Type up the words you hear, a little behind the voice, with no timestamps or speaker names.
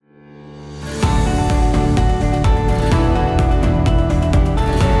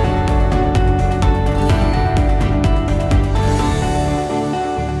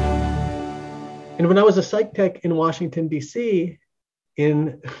when I was a psych tech in Washington, D.C.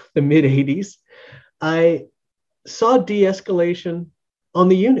 in the mid 80s, I saw de-escalation on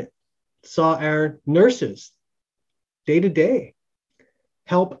the unit, saw our nurses day to day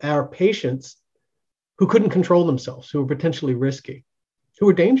help our patients who couldn't control themselves, who were potentially risky, who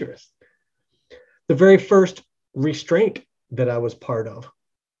were dangerous. The very first restraint that I was part of,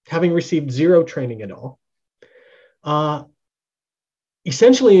 having received zero training at all,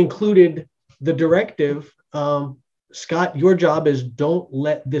 essentially included the directive, Scott, your job is don't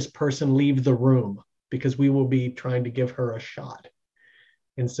let this person leave the room because we will be trying to give her a shot.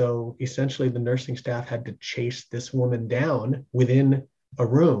 And so essentially the nursing staff had to chase this woman down within a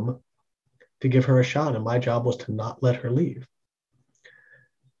room to give her a shot. And my job was to not let her leave.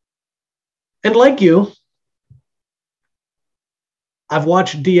 And like you, I've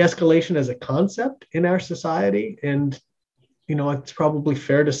watched de-escalation as a concept in our society. And, it's probably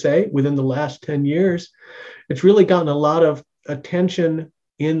fair to say within the last 10 years, it's really gotten a lot of attention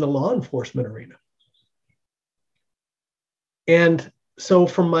in the law enforcement arena. And so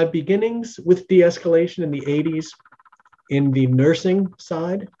from my beginnings with de-escalation in the 80s, in the nursing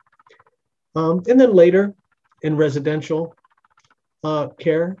side, and then later in residential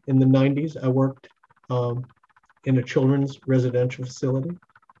care in the 90s, I worked in a children's residential facility,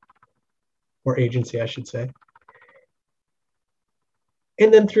 or agency, I should say.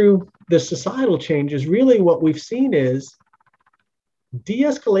 And then through the societal changes, really what we've seen is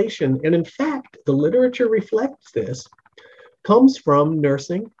de-escalation, and in fact, the literature reflects this, comes from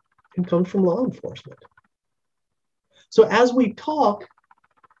nursing and comes from law enforcement. So as we talk,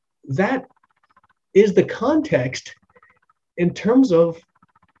 that is the context in terms of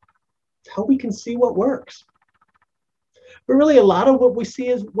how we can see what works. But really a lot of what we see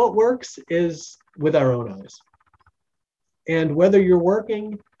is what works is with our own eyes. And whether you're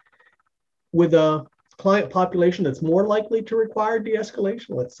working with a client population that's more likely to require de-escalation,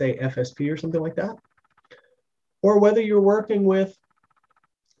 let's say FSP or something like that, or whether you're working with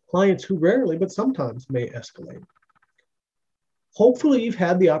clients who rarely, but sometimes may escalate. Hopefully you've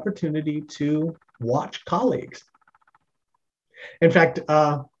had the opportunity to watch colleagues. In fact,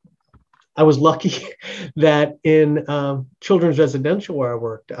 I was lucky that in children's residential where I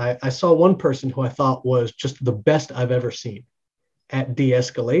worked, I saw one person who I thought was just the best I've ever seen at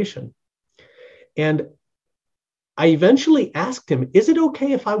de-escalation. And I eventually asked him, is it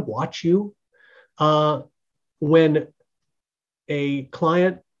okay if I watch you when a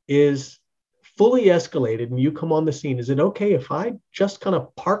client is fully escalated and you come on the scene? Is it okay if I just kind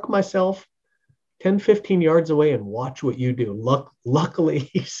of park myself 10, 15 yards away and watch what you do? Luckily,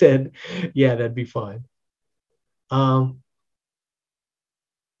 he said, yeah, that'd be fine. And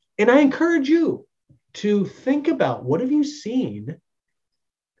I encourage you to think about, what have you seen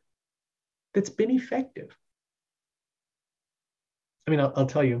that's been effective? I mean, I'll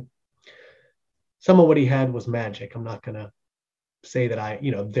tell you, some of what he had was magic. I'm not going to say that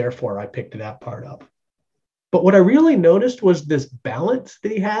therefore I picked that part up. But what I really noticed was this balance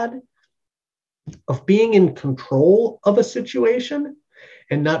that he had of being in control of a situation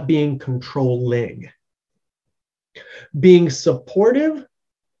and not being controlling. Being supportive,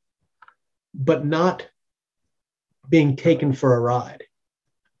 but not being taken for a ride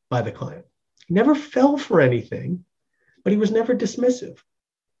by the client. He never fell for anything, but he was never dismissive.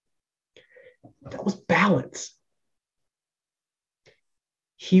 That was balance.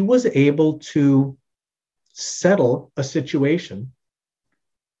 He was able to settle a situation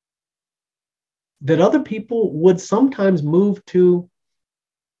that other people would sometimes move to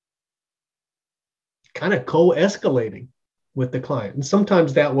kind of co-escalating with the client. And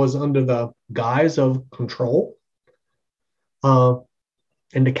sometimes that was under the guise of control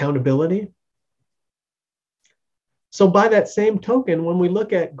and accountability. So by that same token, when we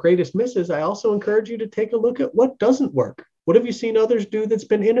look at greatest misses, I also encourage you to take a look at what doesn't work. What have you seen others do that's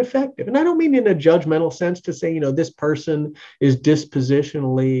been ineffective? And I don't mean in a judgmental sense to say, this person is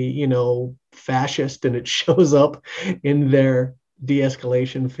dispositionally, fascist and it shows up in their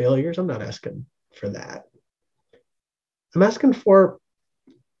de-escalation failures. I'm not asking for that. I'm asking for,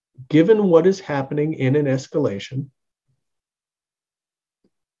 given what is happening in an escalation,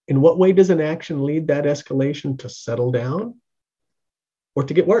 in what way does an action lead that escalation to settle down or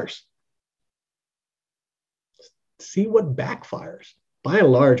to get worse? See what backfires. By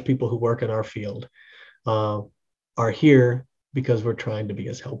and large, people who work in our field are here because we're trying to be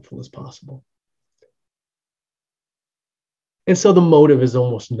as helpful as possible. And so the motive is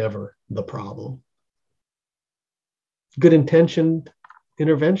almost never the problem. Good intentioned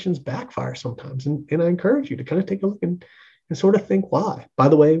interventions backfire sometimes. And I encourage you to kind of take a look and sort of think why. By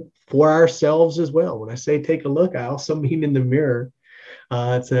the way, for ourselves as well. When I say take a look, I also mean in the mirror.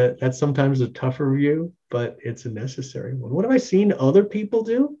 That's sometimes a tougher view, but it's a necessary one. What have I seen other people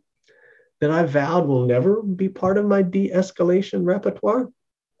do that I vowed will never be part of my de-escalation repertoire?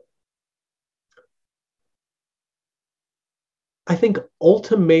 I think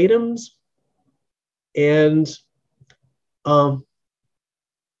ultimatums and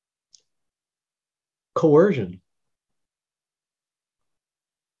coercion.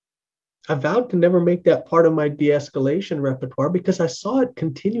 I vowed to never make that part of my de-escalation repertoire because I saw it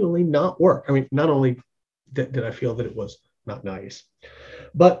continually not work. I mean, not only did I feel that it was not nice,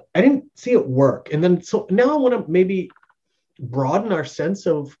 but I didn't see it work. And then so now I want to maybe broaden our sense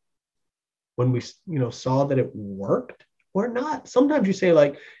of when we saw that it worked or not. Sometimes you say,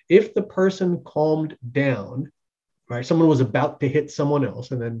 like, if the person calmed down, right, someone was about to hit someone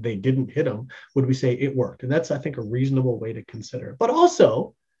else and then they didn't hit them, would we say it worked? And that's, I think, a reasonable way to consider it. But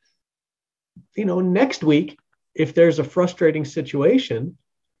also, next week, if there's a frustrating situation,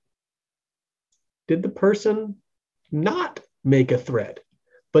 did the person not make a threat,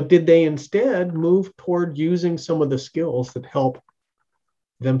 but did they instead move toward using some of the skills that help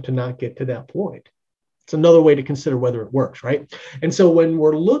them to not get to that point? It's another way to consider whether it works, right? And so when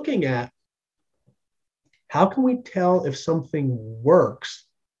we're looking at how can we tell if something works,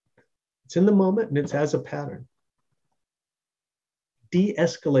 it's in the moment and it's as a pattern.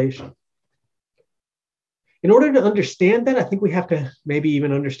 De-escalation. In order to understand that, I think we have to maybe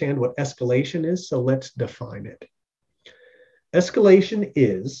even understand what escalation is. So let's define it. Escalation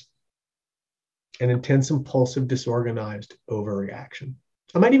is an intense, impulsive, disorganized overreaction.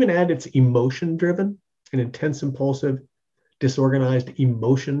 I might even add it's emotion-driven, an intense, impulsive, disorganized,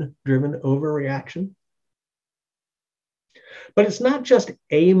 emotion-driven overreaction. But it's not just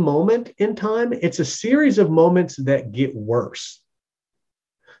a moment in time, it's a series of moments that get worse.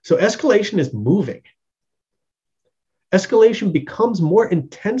 So escalation is moving. Escalation becomes more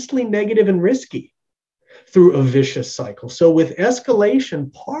intensely negative and risky through a vicious cycle. So with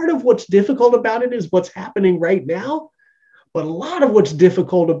escalation, part of what's difficult about it is what's happening right now, but a lot of what's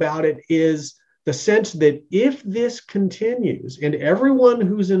difficult about it is the sense that if this continues and everyone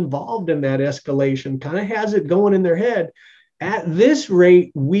who's involved in that escalation kind of has it going in their head, at this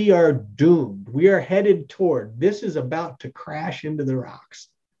rate, we are doomed. We are headed toward, this is about to crash into the rocks.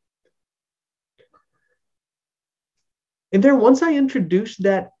 And there, once I introduced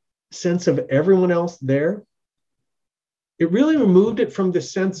that sense of everyone else there, it really removed it from the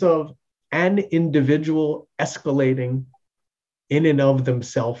sense of an individual escalating in and of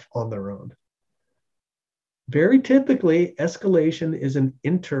themselves on their own. Very typically, escalation is an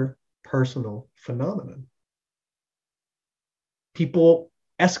interpersonal phenomenon. People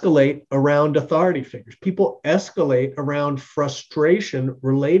escalate around authority figures. People escalate around frustration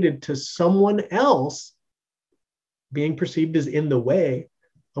related to someone else being perceived as in the way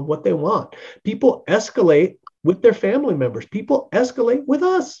of what they want. People escalate with their family members. People escalate with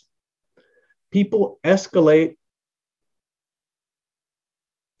us. People escalate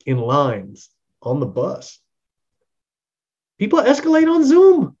in lines on the bus. People escalate on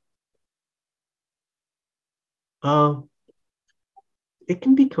Zoom. It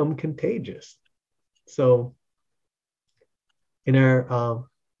can become contagious. So in our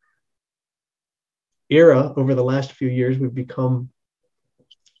era over the last few years, we've become,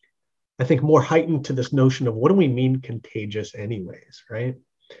 I think, more heightened to this notion of what do we mean contagious anyways, right?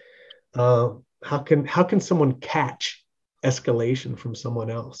 How can someone catch escalation from someone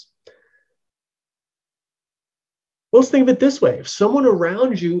else? Let's think of it this way. If someone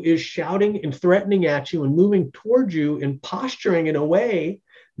around you is shouting and threatening at you and moving towards you and posturing in a way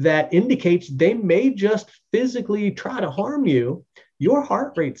that indicates they may just physically try to harm you, your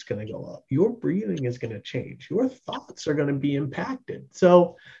heart rate's going to go up. Your breathing is going to change. Your thoughts are going to be impacted.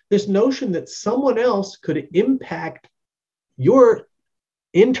 So this notion that someone else could impact your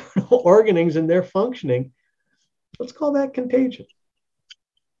internal organings and their functioning, let's call that contagion.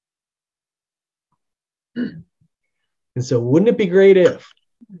 And so wouldn't it be great if,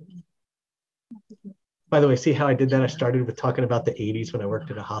 by the way, see how I did that? I started with talking about the 80s when I worked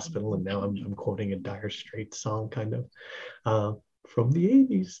at a hospital, and now I'm quoting a Dire Straits song kind of from the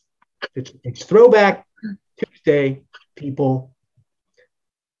 80s. It's Throwback Tuesday, people.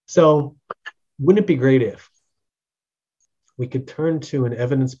 So wouldn't it be great if we could turn to an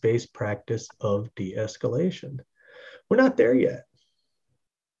evidence-based practice of de-escalation? We're not there yet.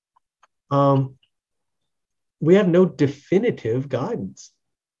 We have no definitive guidance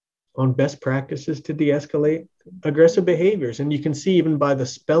on best practices to de-escalate aggressive behaviors. And you can see even by the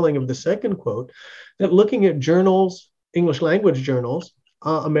spelling of the second quote that looking at journals, English language journals,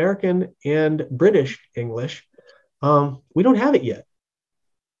 American and British English. We don't have it yet.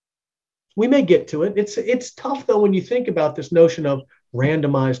 We may get to it. It's tough though when you think about this notion of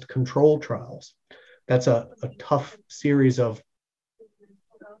randomized control trials. That's a tough series of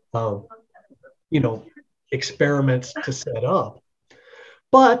um, experiments to set up.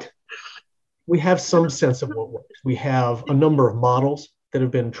 But we have some sense of what works. We have a number of models that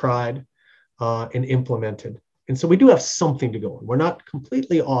have been tried and implemented. And so we do have something to go on. We're not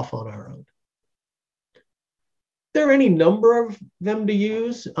completely off on our own. There are any number of them to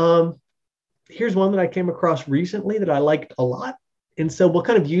use. Here's one that I came across recently that I liked a lot. And so we'll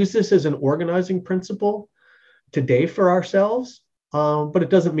kind of use this as an organizing principle today for ourselves, but it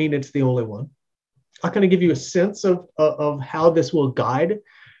doesn't mean it's the only one. I'll kind of give you a sense of how this will guide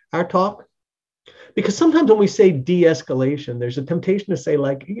our talk. Because sometimes when we say de-escalation, there's a temptation to say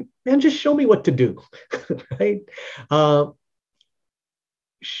like, man, just show me what to do, right?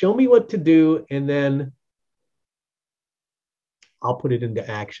 Show me what to do, and then I'll put it into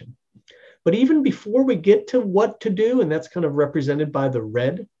action. But even before we get to what to do, and that's kind of represented by the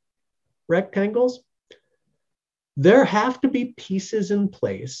red rectangles, there have to be pieces in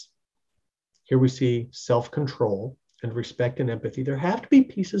place. Here we see self-control and respect and empathy. There have to be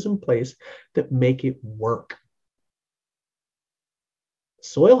pieces in place that make it work.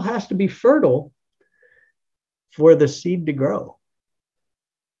 Soil has to be fertile for the seed to grow.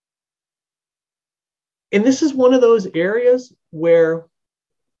 And this is one of those areas where,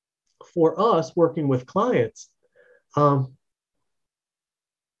 for us working with clients, a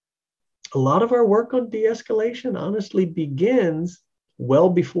lot of our work on de-escalation honestly begins well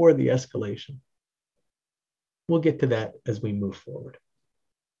before the escalation. We'll get to that as we move forward.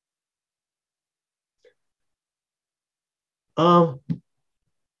 I've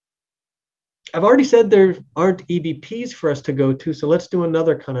already said there aren't EVPs for us to go to, so let's do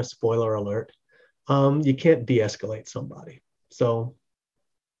another kind of spoiler alert. You can't de-escalate somebody. So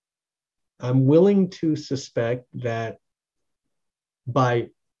I'm willing to suspect that by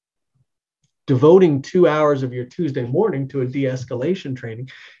devoting 2 hours of your Tuesday morning to a de-escalation training,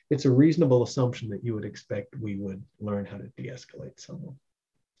 it's a reasonable assumption that you would expect we would learn how to de-escalate someone.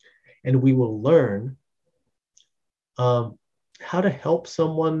 And we will learn how to help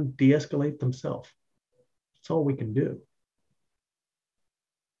someone de-escalate themselves. That's all we can do.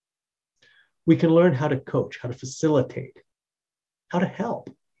 We can learn how to coach, how to facilitate, how to help.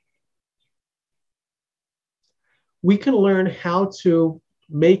 We can learn how to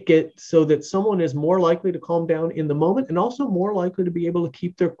make it so that someone is more likely to calm down in the moment and also more likely to be able to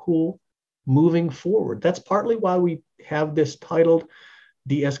keep their cool moving forward. That's partly why we have this titled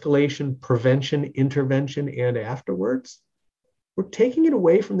De-escalation, Prevention, Intervention, and Afterwards. We're taking it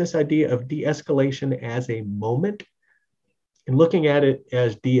away from this idea of de-escalation as a moment and looking at it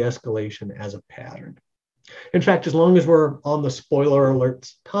as de-escalation as a pattern. In fact, as long as we're on the spoiler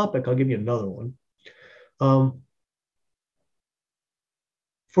alerts topic, I'll give you another one.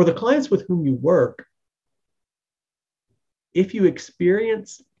 For the clients with whom you work, if you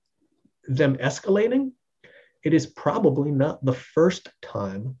experience them escalating, it is probably not the first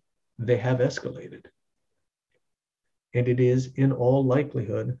time they have escalated. And it is, in all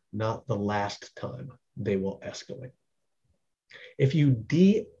likelihood, not the last time they will escalate. If you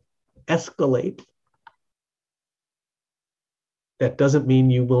de-escalate, that doesn't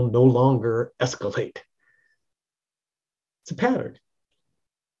mean you will no longer escalate. It's a pattern.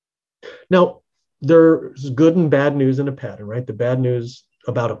 Now, there's good and bad news in a pattern, right? The bad news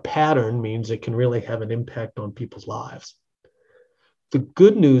about a pattern means it can really have an impact on people's lives. The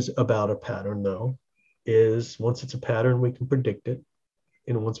good news about a pattern, though, is once it's a pattern, we can predict it.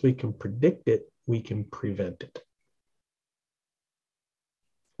 And once we can predict it, we can prevent it.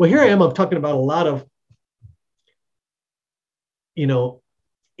 Well, here I am, I'm talking about a lot of,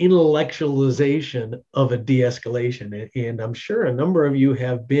 intellectualization of a de-escalation. And I'm sure a number of you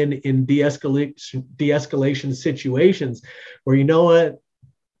have been in de-escalation situations where, you know what,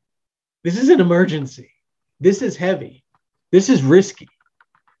 this is an emergency. This is heavy. This is risky.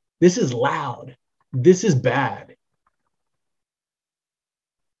 This is loud. This is bad.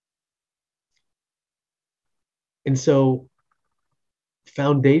 And so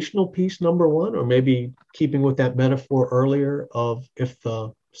foundational piece number one, or maybe keeping with that metaphor earlier of if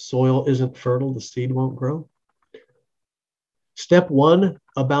the soil isn't fertile, the seed won't grow. Step one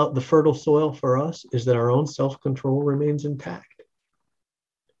about the fertile soil for us is that our own self-control remains intact.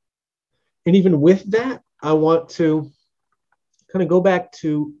 And even with that, I want to kind of go back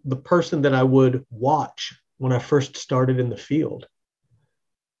to the person that I would watch when I first started in the field.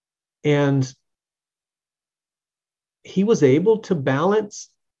 And he was able to balance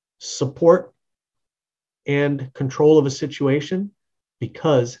support and control of a situation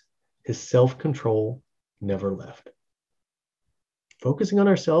because his self-control never left. Focusing on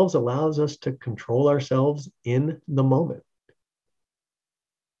ourselves allows us to control ourselves in the moment.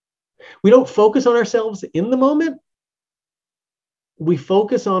 We don't focus on ourselves in the moment. We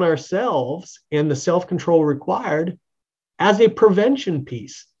focus on ourselves and the self-control required as a prevention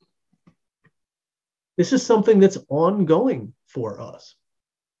piece. This is something that's ongoing for us.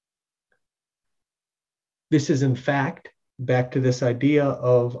 This is, in fact, back to this idea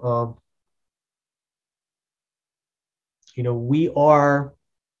of, we are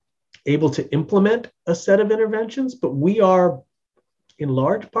able to implement a set of interventions, but we are, in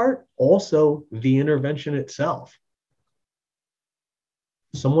large part, also the intervention itself.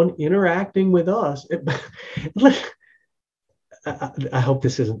 Someone interacting with us. I hope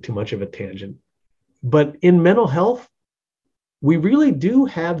this isn't too much of a tangent, but in mental health, we really do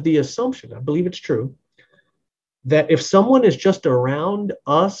have the assumption, I believe it's true, that if someone is just around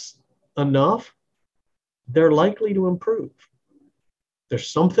us enough, they're likely to improve. There's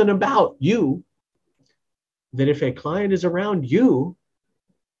something about you that if a client is around you,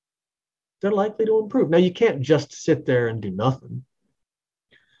 they're likely to improve. Now, you can't just sit there and do nothing.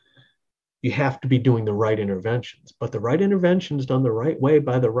 You have to be doing the right interventions, but the right interventions done the right way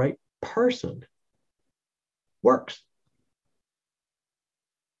by the right person works.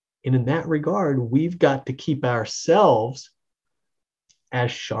 And in that regard, we've got to keep ourselves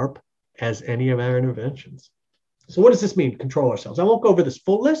as sharp as any of our interventions. So what does this mean, control ourselves? I won't go over this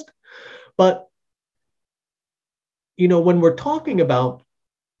full list, but when we're talking about,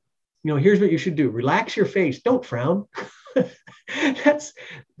 here's what you should do. Relax your face, don't frown.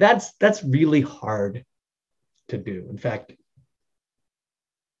 That's really hard to do. In fact,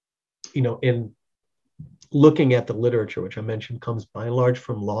 in looking at the literature, which I mentioned comes by and large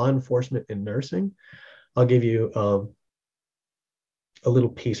from law enforcement and nursing, I'll give you a little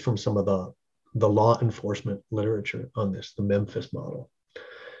piece from some of the law enforcement literature on this, the Memphis model.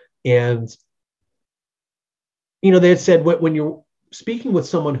 And, they had said when you're speaking with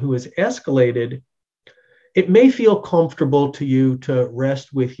someone who is escalated, it may feel comfortable to you to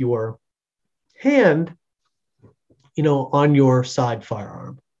rest with your hand, on your side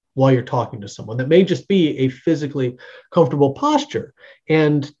firearm while you're talking to someone. That may just be a physically comfortable posture.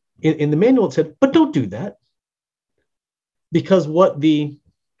 And in the manual, it said, but don't do that. Because what the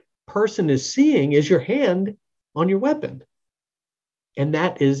person is seeing is your hand on your weapon. And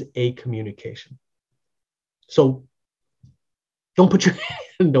that is a communication. So don't put your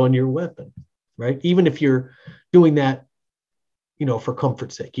hand on your weapon, right? Even if you're doing that, for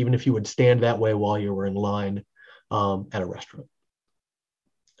comfort's sake, even if you would stand that way while you were in line at a restaurant.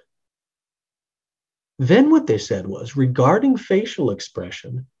 Then what they said was, regarding facial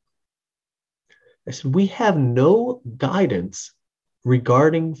expression, they said, we have no guidance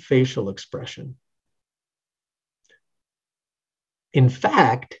regarding facial expression. In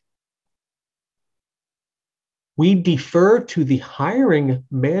fact, we defer to the hiring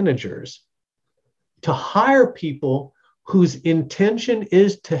managers to hire people whose intention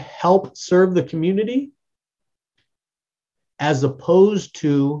is to help serve the community, as opposed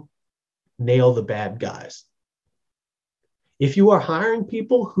to nail the bad guys. If you are hiring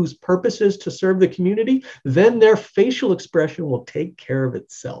people whose purpose is to serve the community, then their facial expression will take care of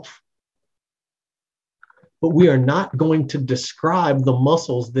itself. But we are not going to describe the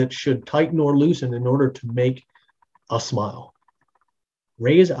muscles that should tighten or loosen in order to make a smile.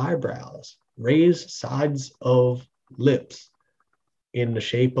 Raise eyebrows, raise sides of lips in the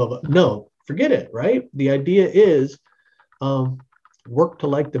shape of no, forget it, right? The idea is work to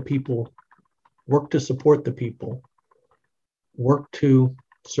like the people, work to support the people, work to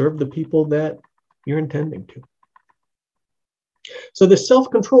serve the people that you're intending to. So the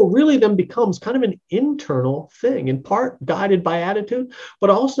self-control really then becomes kind of an internal thing, in part guided by attitude,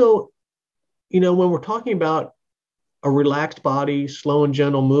 but also, when we're talking about a relaxed body, slow and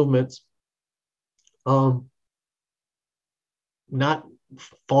gentle movements, not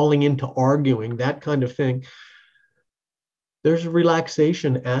falling into arguing, that kind of thing, there's a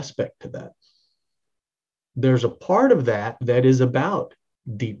relaxation aspect to that. There's a part of that that is about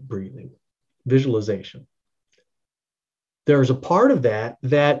deep breathing, visualization. There's a part of that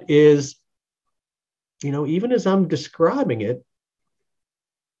that is, even as I'm describing it,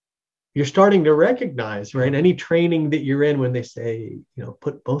 you're starting to recognize, right? Any training that you're in, when they say,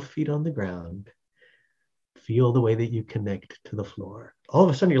 put both feet on the ground, feel the way that you connect to the floor. All of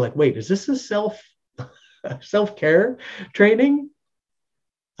a sudden you're like, wait, is this a self-care training?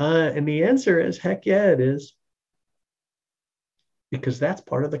 And the answer is, heck yeah, it is. because that's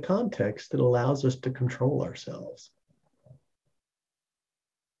part of the context that allows us to control ourselves.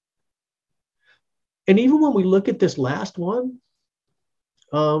 And even when we look at this last one,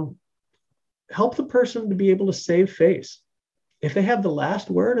 help the person to be able to save face. If they have the last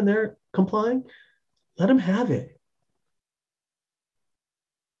word and they're complying, let them have it.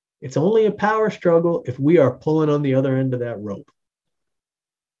 It's only a power struggle if we are pulling on the other end of that rope.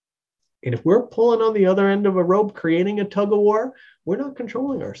 And if we're pulling on the other end of a rope, creating a tug of war, we're not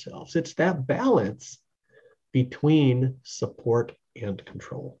controlling ourselves. It's that balance between support and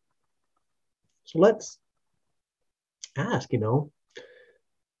control. So let's ask,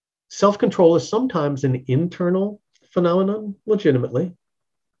 self-control is sometimes an internal phenomenon, legitimately.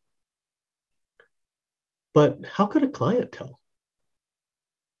 But how could a client tell?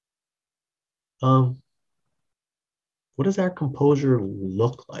 What does our composure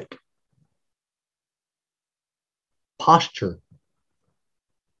look like? Posture,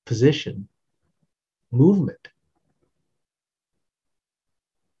 position, movement,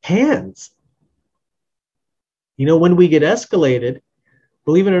 hands. When we get escalated,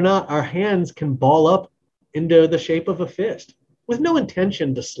 believe it or not, our hands can ball up into the shape of a fist with no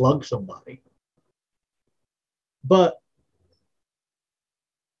intention to slug somebody. But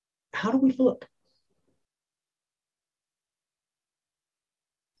how do we look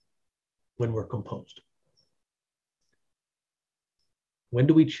when we're composed? When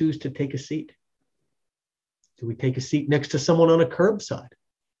do we choose to take a seat? Do we take a seat next to someone on a curbside?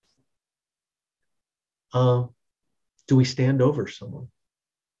 Do we stand over someone?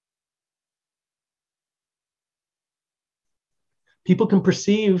 People can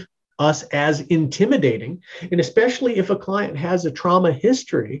perceive us as intimidating, and especially if a client has a trauma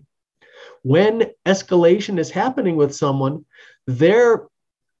history, when escalation is happening with someone, their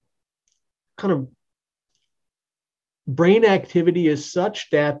kind of brain activity is such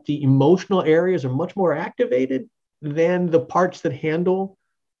that the emotional areas are much more activated than the parts that handle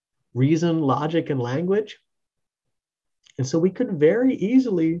reason, logic, and language. And so we could very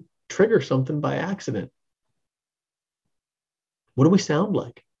easily trigger something by accident. What do we sound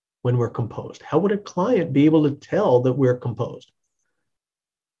like when we're composed? How would a client be able to tell that we're composed?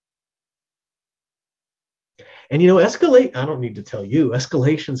 And I don't need to tell you,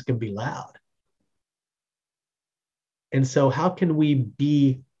 escalations can be loud. And so how can we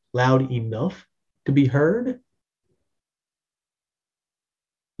be loud enough to be heard,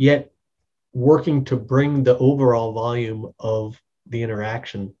 yet working to bring the overall volume of the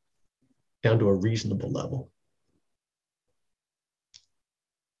interaction down to a reasonable level?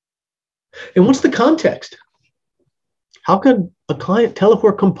 And what's the context? How can a client tell if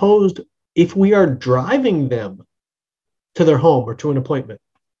we're composed if we are driving them to their home or to an appointment?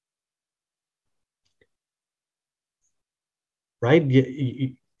 Right?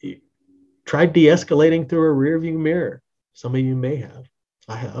 You try de-escalating through a rearview mirror. Some of you may have.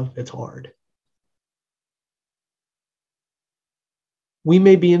 I have. It's hard. We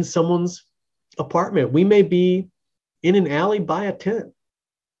may be in someone's apartment. We may be in an alley by a tent.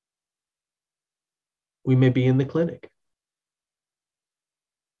 We may be in the clinic.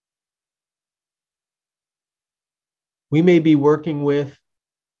 We may be working with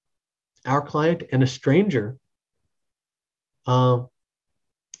our client and a stranger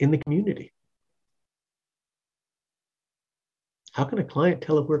in the community. How can a client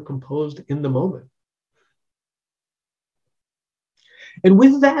tell if we're composed in the moment? And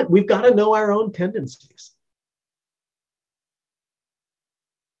with that, we've got to know our own tendencies.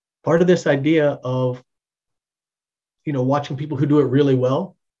 Part of this idea of, watching people who do it really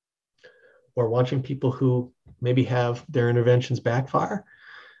well, or watching people who maybe have their interventions backfire,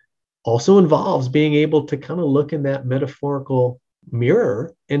 also involves being able to kind of look in that metaphorical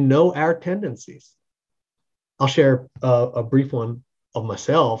mirror and know our tendencies. I'll share a brief one of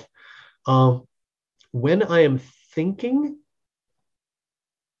myself. When I am thinking,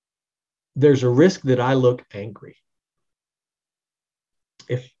 there's a risk that I look angry.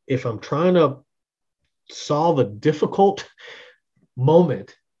 If I'm trying to solve a difficult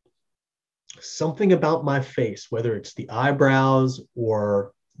moment, something about my face, whether it's the eyebrows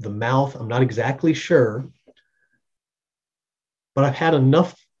or the mouth, I'm not exactly sure, but I've had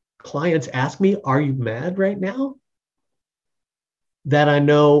enough clients ask me, "Are you mad right now?" that I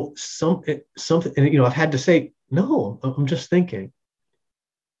know something, and I've had to say, "No, I'm just thinking."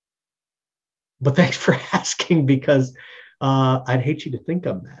 But thanks for asking, because I'd hate you to think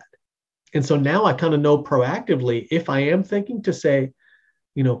I'm mad. And so now I kind of know proactively, if I am thinking, to say,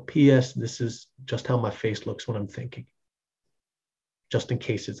 P.S., this is just how my face looks when I'm thinking, just in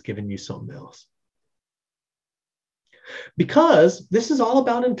case it's giving you something else. because this is all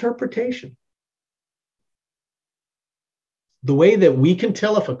about interpretation. The way that we can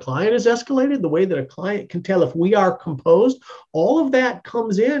tell if a client is escalated, the way that a client can tell if we are composed, all of that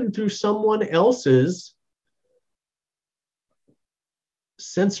comes in through someone else's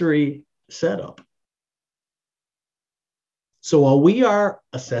sensory setup. So while we are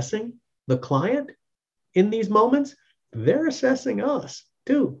assessing the client in these moments, they're assessing us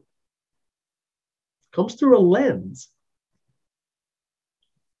too. Comes through a lens.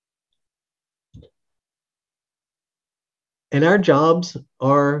 And our jobs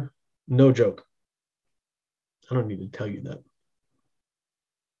are no joke. I don't need to tell you that.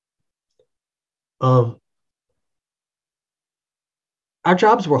 Our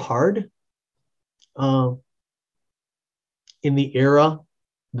jobs were hard in the era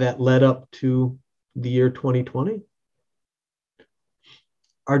that led up to the year 2020.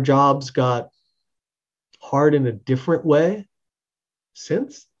 Our jobs got hard in a different way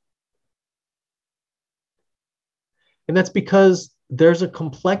since. And that's because there's a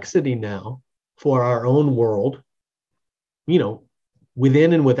complexity now for our own world,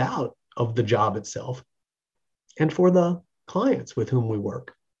 within and without of the job itself, and for the clients with whom we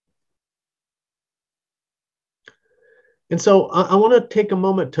work. And so I want to take a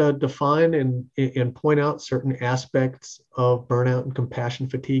moment to define and point out certain aspects of burnout and compassion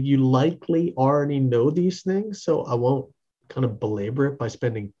fatigue. You likely already know these things, so I won't kind of belabor it by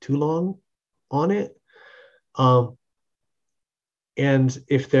spending too long on it. And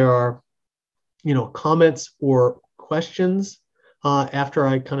if there are, comments or questions after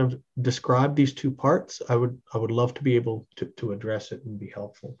I kind of describe these two parts, I would love to be able to address it and be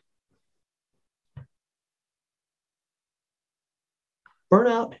helpful.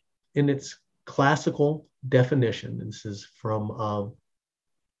 Burnout, in its classical definition, and this is from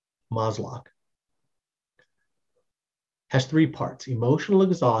Maslow, has three parts: emotional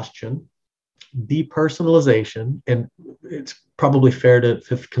exhaustion, depersonalization, and it's probably fair to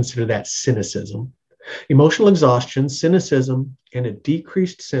consider that cynicism. Emotional exhaustion, cynicism, and a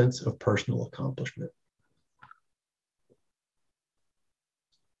decreased sense of personal accomplishment.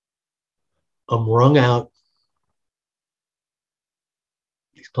 I'm wrung out.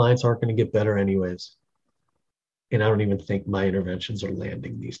 These clients aren't going to get better anyways. And I don't even think my interventions are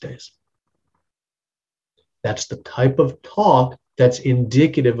landing these days. That's the type of talk that's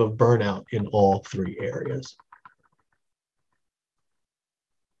indicative of burnout in all three areas.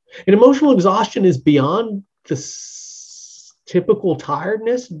 And emotional exhaustion is beyond the typical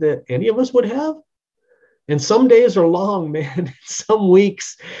tiredness that any of us would have. And some days are long, man. Some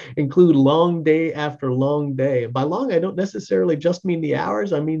weeks include long day after long day. And by long, I don't necessarily just mean the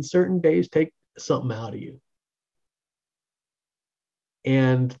hours. I mean certain days take something out of you.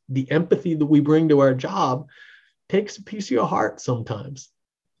 And the empathy that we bring to our job takes a piece of your heart sometimes.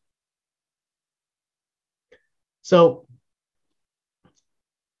 So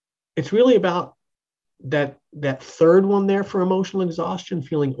it's really about that third one there for emotional exhaustion,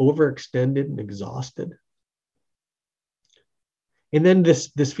 feeling overextended and exhausted. And then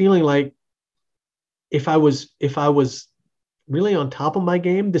this feeling like if I was really on top of my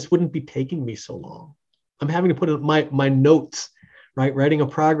game, this wouldn't be taking me so long. I'm having to put in my notes, right? Writing a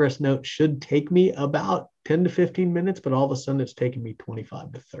progress note should take me about 10 to 15 minutes, but all of a sudden it's taking me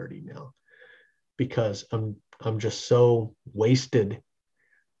 25 to 30 now because I'm just so wasted.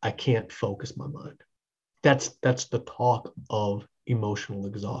 I can't focus my mind. That's the talk of emotional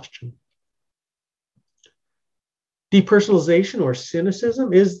exhaustion. Depersonalization or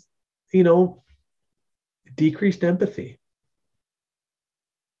cynicism is, decreased empathy.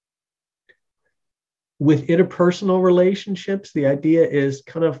 With interpersonal relationships, the idea is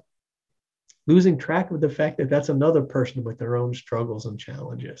kind of losing track of the fact that that's another person with their own struggles and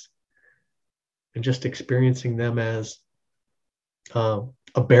challenges, and just experiencing them as a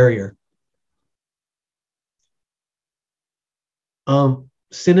barrier.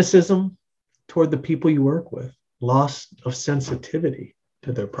 Cynicism toward the people you work with, loss of sensitivity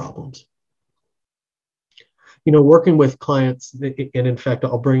to their problems. Working with clients, and in fact,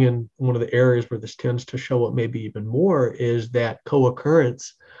 I'll bring in one of the areas where this tends to show up maybe even more, is that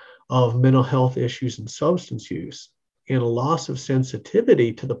co-occurrence of mental health issues and substance use. And a loss of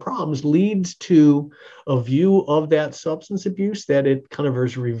sensitivity to the problems leads to a view of that substance abuse that it kind of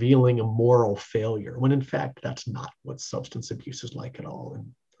is revealing a moral failure, when in fact, that's not what substance abuse is like at all.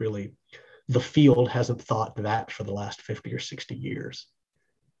 And really, the field hasn't thought that for the last 50 or 60 years.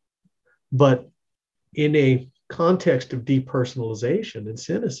 But in a context of depersonalization and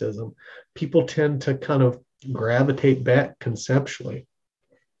cynicism, people tend to kind of gravitate back conceptually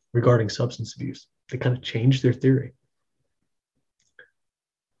regarding substance abuse. They kind of change their theory.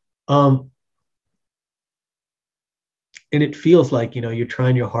 Um, and it feels like, you're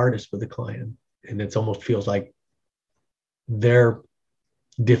trying your hardest with a client, and it almost feels like their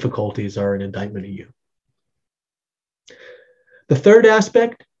difficulties are an indictment of you. The third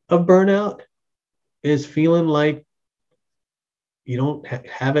aspect of burnout is feeling like you don't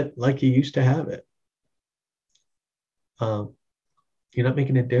have it like you used to have it. Um, you're not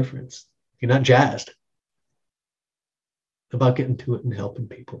making a difference. You're not jazzed about getting to it and helping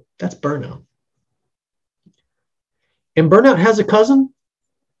people. That's burnout. And burnout has a cousin,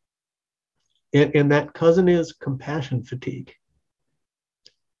 and that cousin is compassion fatigue.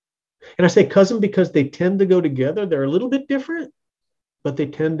 And I say cousin because they tend to go together. They're a little bit different, but they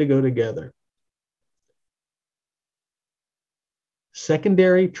tend to go together.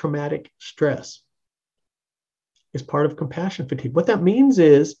 Secondary traumatic stress is part of compassion fatigue. What that means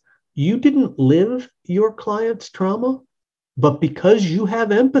is you didn't live your client's trauma, but because you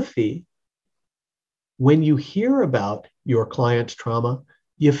have empathy, when you hear about your client's trauma,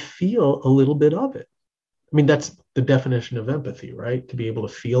 you feel a little bit of it. I mean, that's the definition of empathy, right? To be able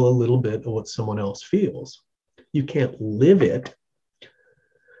to feel a little bit of what someone else feels. You can't live it,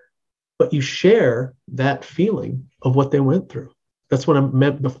 but you share that feeling of what they went through. That's what I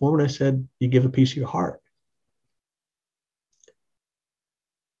meant before when I said you give a piece of your heart.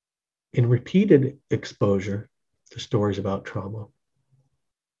 In repeated exposure to stories about trauma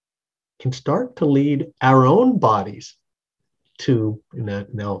can start to lead our own bodies to, and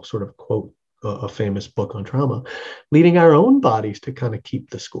that now sort of quote a famous book on trauma, leading our own bodies to kind of keep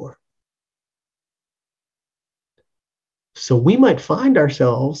the score. So we might find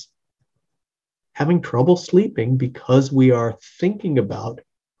ourselves having trouble sleeping because we are thinking about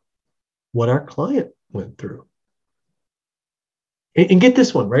what our client went through. And get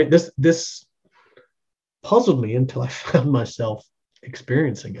this one, right? This puzzled me until I found myself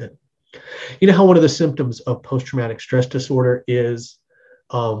experiencing it. You know how one of the symptoms of post-traumatic stress disorder is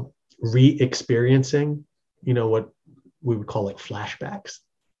re-experiencing, what we would call like flashbacks,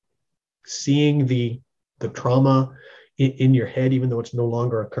 seeing the trauma in your head, even though it's no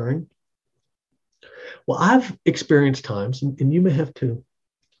longer occurring. Well, I've experienced times, and you may have too,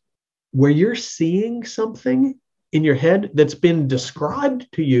 where you're seeing something in your head that's been described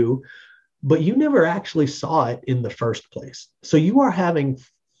to you, but you never actually saw it in the first place. So you are having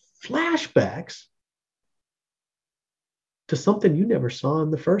flashbacks to something you never saw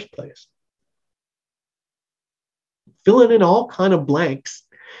in the first place. Filling in all kind of blanks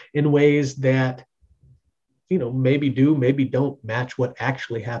in ways that, maybe do, maybe don't match what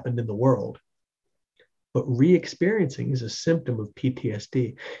actually happened in the world. But re-experiencing is a symptom of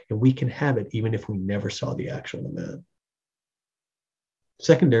PTSD, and we can have it even if we never saw the actual event.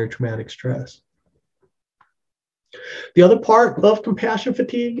 Secondary traumatic stress. The other part of compassion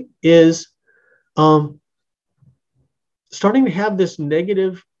fatigue is starting to have this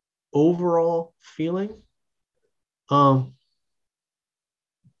negative overall feeling. We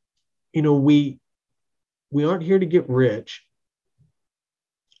aren't here to get rich.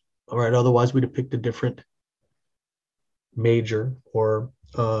 All right, otherwise we'd have picked a different major, or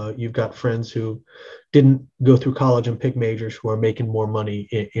you've got friends who didn't go through college and pick majors who are making more money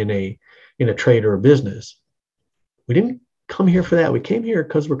in a trade or a business. We didn't come here for that. We came here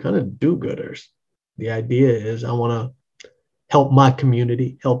because we're kind of do-gooders. The idea is I want to help my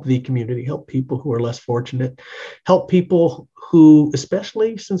community, help the community, help people who are less fortunate, help people who,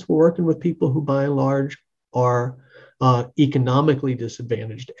 especially since we're working with people who by and large are economically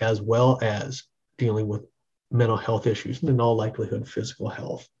disadvantaged, as well as dealing with mental health issues, and in all likelihood, physical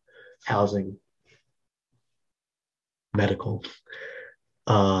health, housing, medical,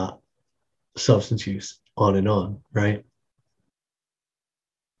 substance use, on and on, right?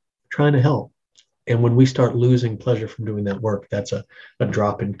 Trying to help. And when we start losing pleasure from doing that work, that's a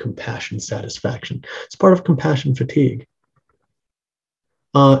drop in compassion satisfaction. It's part of compassion fatigue.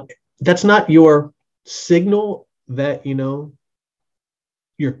 That's not your signal that,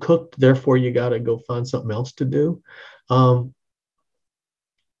 you're cooked, therefore you got to go find something else to do.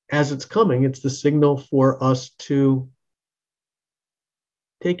 As it's coming, it's the signal for us to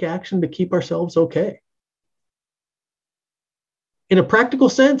take action to keep ourselves okay. In a practical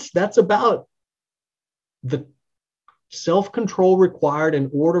sense, that's about the self-control required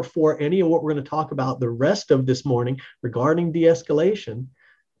in order for any of what we're going to talk about the rest of this morning regarding de-escalation.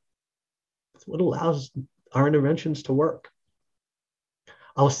 It's what allows our interventions to work.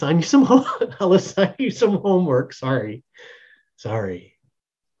 I'll assign you some homework. Sorry.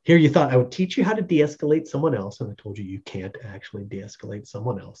 Here you thought I would teach you how to de-escalate someone else, and I told you you can't actually de-escalate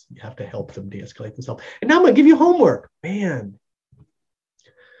someone else. You have to help them de-escalate themselves. And now I'm going to give you homework. Man,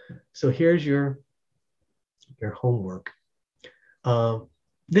 So here's your homework.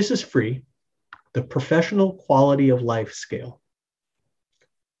 This is free, the Professional Quality of Life Scale.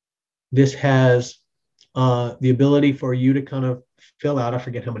 This has the ability for you to kind of fill out, I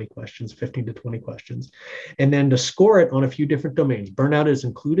forget how many questions, 15 to 20 questions, and then to score it on a few different domains. Burnout is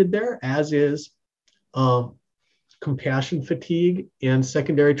included there, as is compassion fatigue and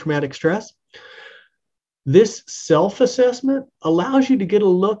secondary traumatic stress. This self-assessment allows you to get a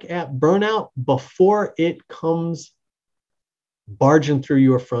look at burnout before it comes barging through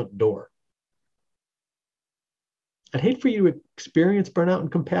your front door. I'd hate for you to experience burnout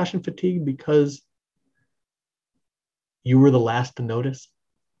and compassion fatigue because you were the last to notice.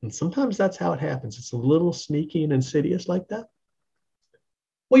 And sometimes that's how it happens. It's a little sneaky and insidious like that.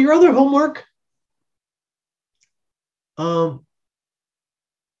 Well, your other homework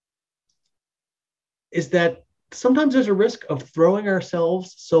is that sometimes there's a risk of throwing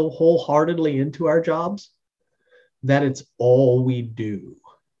ourselves so wholeheartedly into our jobs that it's all we do.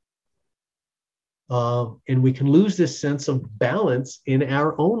 And we can lose this sense of balance in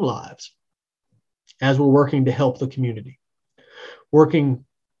our own lives as we're working to help the community, working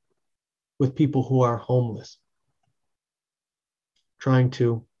with people who are homeless, trying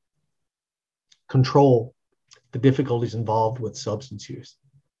to control the difficulties involved with substance use,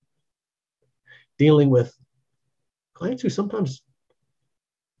 dealing with clients who sometimes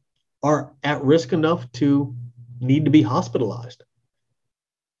are at risk enough to need to be hospitalized.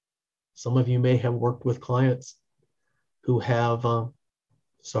 Some of you may have worked with clients who have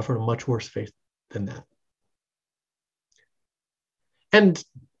suffered a much worse fate than that. And,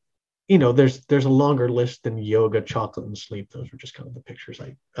 you know, there's a longer list than yoga, chocolate, and sleep. Those are just kind of the pictures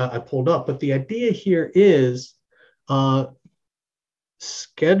I pulled up. But the idea here is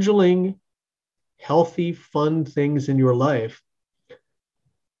scheduling healthy, fun things in your life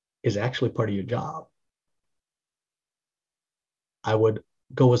is actually part of your job. I would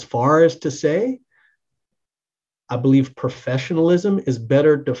go as far as to say, I believe professionalism is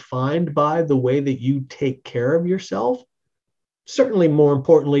better defined by the way that you take care of yourself. Certainly more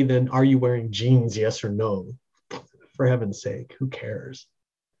importantly than, are you wearing jeans, yes or no? For heaven's sake, who cares?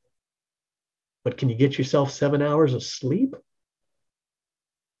 But can you get yourself 7 hours of sleep?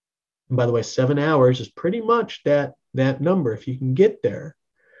 And by the way, 7 hours is pretty much that number. If you can get there,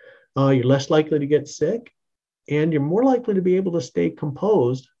 you're less likely to get sick, and you're more likely to be able to stay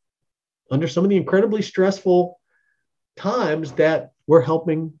composed under some of the incredibly stressful times that we're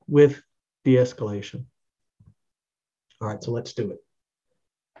helping with de-escalation. All right, so let's do it.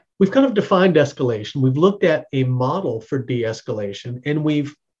 We've kind of defined escalation. We've looked at a model for de-escalation, and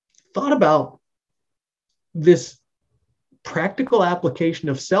we've thought about this practical application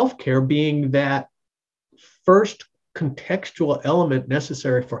of self-care being that first contextual element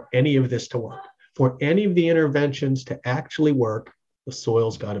necessary for any of this to work. For any of the interventions to actually work, the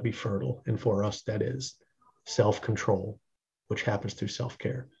soil's got to be fertile. And for us, that is self-control, which happens through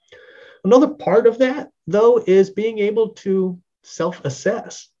self-care. Another part of that, though, is being able to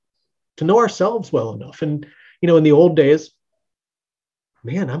self-assess, to know ourselves well enough. And, you know, in the old days,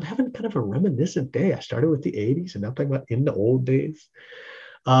 man, I'm having kind of a reminiscent day. I started with the 80s and now I'm talking about in the old days.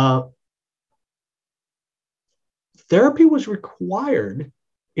 Therapy was required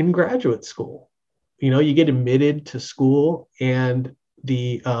in graduate school. You know, you get admitted to school, and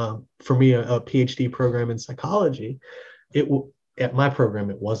for me, a PhD program in psychology, at my program,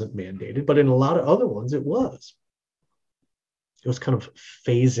 it wasn't mandated, but in a lot of other ones, it was. It was kind of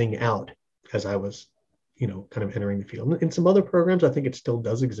phasing out as I was, you know, kind of entering the field. In some other programs, I think it still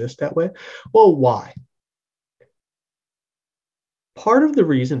does exist that way. Well, why? Part of the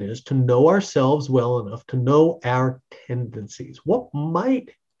reason is to know ourselves well enough to know our tendencies. What might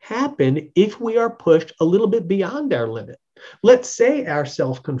happen if we are pushed a little bit beyond our limit? Let's say our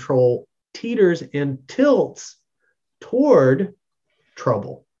self-control teeters and tilts toward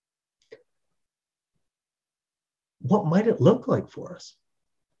trouble. What might it look like for us?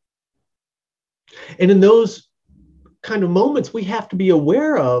 And in those kind of moments, we have to be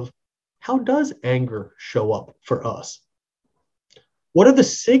aware of, how does anger show up for us? What are the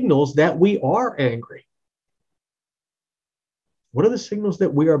signals that we are angry? What are the signals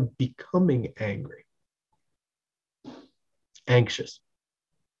that we are becoming angry, anxious,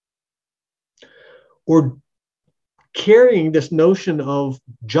 or carrying this notion of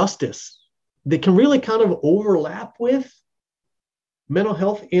justice that can really kind of overlap with mental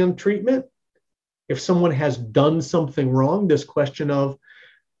health and treatment? If someone has done something wrong, this question of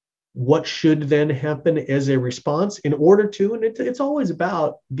what should then happen as a response in order to, and it's always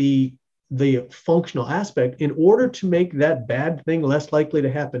about the the functional aspect in order to make that bad thing less likely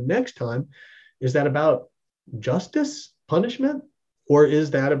to happen next time. Is that about justice, punishment, or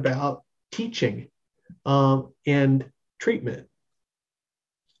is that about teaching and treatment?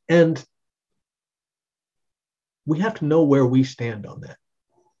 And we have to know where we stand on that.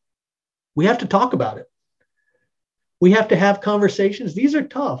 We have to talk about it. We have to have conversations. These are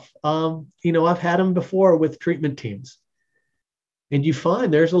tough. I've had them before with treatment teams. And you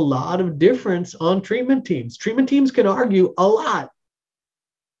find there's a lot of difference on treatment teams. Treatment teams can argue a lot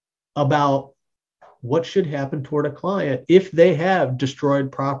about what should happen toward a client if they have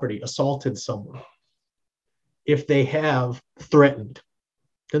destroyed property, assaulted someone, if they have threatened.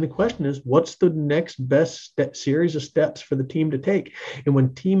 Then the question is, what's the next best series of steps for the team to take? And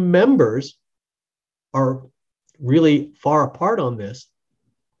when team members are really far apart on this,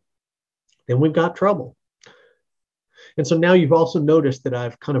 then we've got trouble. And so now you've also noticed that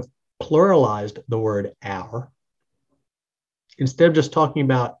I've kind of pluralized the word our. Instead of just talking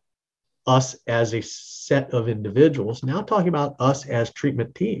about us as a set of individuals, now talking about us as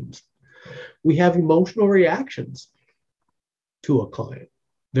treatment teams. We have emotional reactions to a client.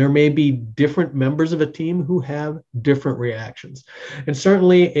 There may be different members of a team who have different reactions. And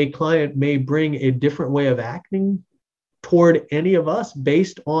certainly a client may bring a different way of acting toward any of us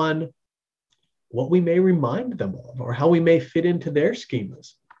based on what we may remind them of or how we may fit into their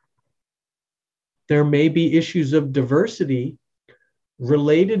schemas. There may be issues of diversity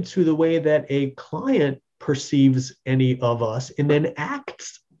related to the way that a client perceives any of us and then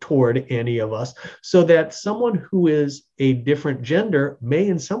acts toward any of us, so that someone who is a different gender may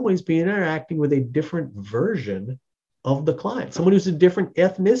in some ways be interacting with a different version of the client. Someone who's a different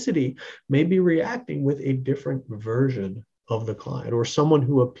ethnicity may be reacting with a different version of the client, or someone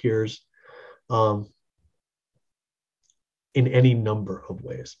who appears in any number of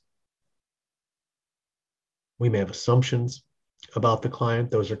ways. We may have assumptions about the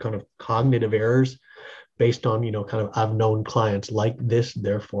client. Those are kind of cognitive errors based on, kind of, I've known clients like this,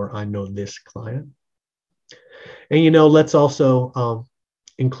 therefore I know this client. And, let's also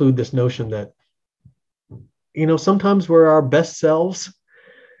include this notion that, sometimes we're our best selves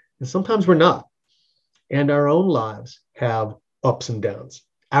and sometimes we're not. And our own lives have ups and downs.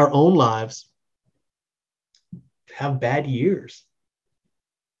 Our own lives have bad years.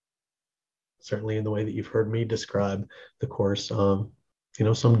 Certainly in the way that you've heard me describe the course, some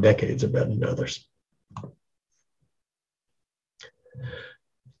decades are better than others.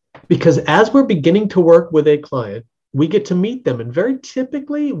 Because as we're beginning to work with a client, we get to meet them. And very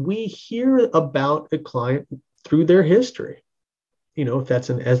typically, we hear about a client through their history. If that's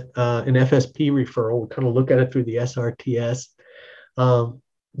an FSP referral, we kind of look at it through the SRTS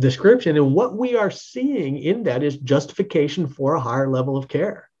description. And what we are seeing in that is justification for a higher level of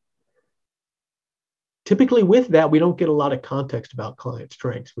care. Typically with that, we don't get a lot of context about client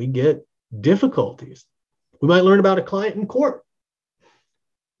strengths. We get difficulties. We might learn about a client in court.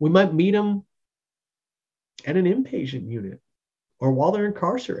 We might meet them at an inpatient unit or while they're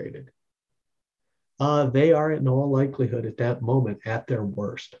incarcerated. They are in all likelihood at that moment at their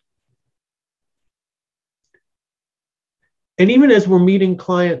worst. And even as we're meeting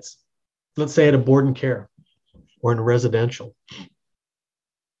clients, let's say at a board and care or in a residential,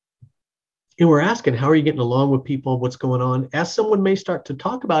 and we're asking, how are you getting along with people? What's going on? As someone may start to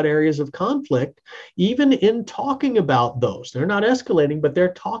talk about areas of conflict, even in talking about those, they're not escalating, but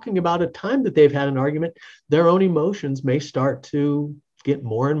they're talking about a time that they've had an argument, their own emotions may start to get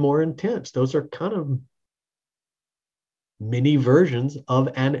more and more intense. Those are kind of mini versions of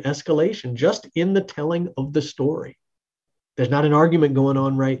an escalation, just in the telling of the story. There's not an argument going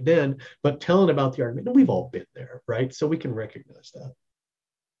on right then, but telling about the argument. And we've all been there, right? So we can recognize that.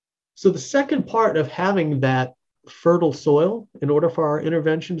 So the second part of having that fertile soil in order for our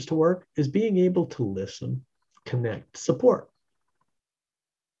interventions to work is being able to listen, connect, support.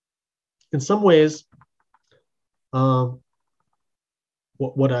 In some ways, what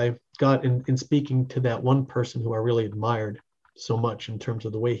I got in speaking to that one person who I really admired so much in terms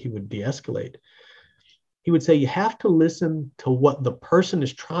of the way he would de-escalate, he would say, you have to listen to what the person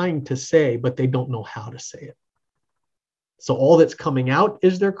is trying to say, but they don't know how to say it. So all that's coming out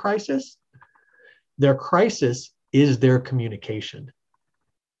is their crisis. Their crisis is their communication.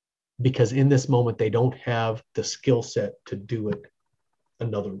 Because in this moment, they don't have the skill set to do it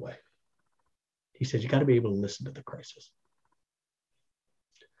another way. He says, you got to be able to listen to the crisis.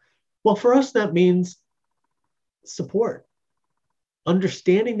 Well, for us, that means support,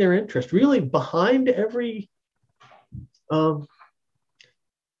 understanding their interest, really behind every kind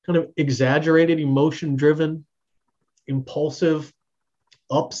of exaggerated, emotion-driven, impulsive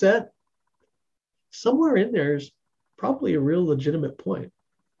upset, somewhere in there is probably a real legitimate point.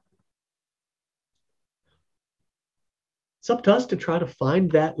 It's up to us to try to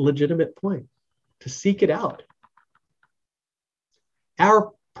find that legitimate point, to seek it out.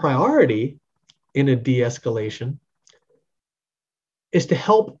 Our priority in a de-escalation is to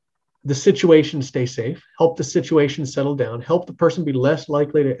help the situation stay safe, help the situation settle down, help the person be less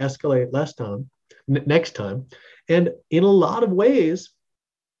likely to escalate next time. And in a lot of ways,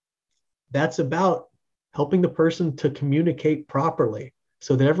 that's about helping the person to communicate properly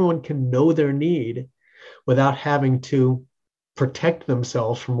so that everyone can know their need without having to protect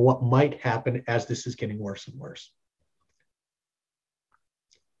themselves from what might happen as this is getting worse and worse.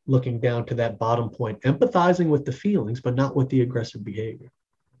 Looking down to that bottom point, empathizing with the feelings, but not with the aggressive behavior.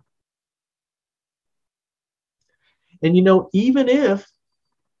 And even if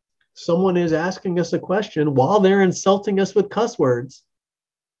someone is asking us a question while they're insulting us with cuss words,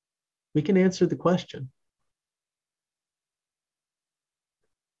 we can answer the question.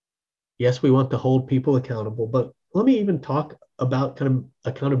 Yes, we want to hold people accountable, but let me even talk about kind of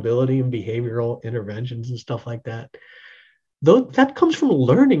accountability and behavioral interventions and stuff like that. Though that comes from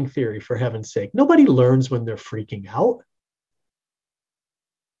learning theory, for heaven's sake. Nobody learns when they're freaking out.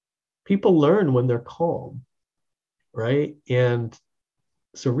 People learn when they're calm, right? And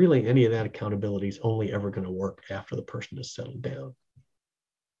so really any of that accountability is only ever going to work after the person has settled down.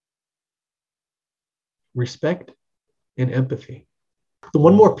 Respect and empathy. The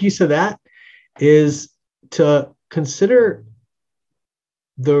one more piece of that is to consider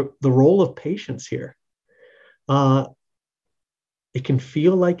the role of patience here. It can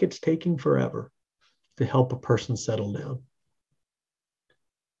feel like it's taking forever to help a person settle down.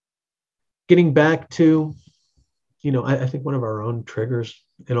 Getting back to, I think one of our own triggers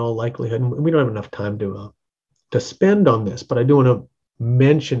in all likelihood, and we don't have enough time to spend on this, but I do want to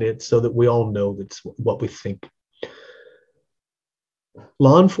mention it so that we all know that's what we think.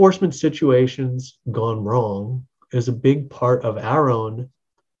 Law enforcement situations gone wrong is a big part of our own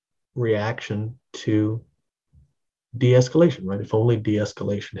reaction to de-escalation, right? If only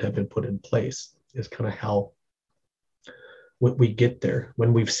de-escalation had been put in place is kind of how we get there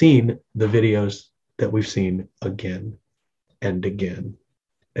when we've seen the videos that we've seen again and again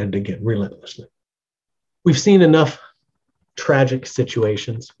and again, relentlessly. We've seen enough tragic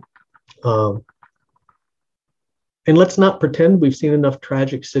situations. And let's not pretend we've seen enough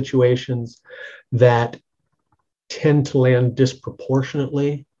tragic situations that tend to land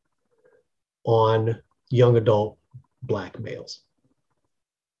disproportionately on young adult Black males.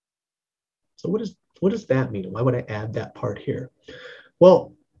 So what does that mean? Why would I add that part here?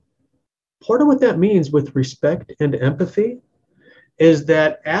 Well, part of what that means with respect and empathy is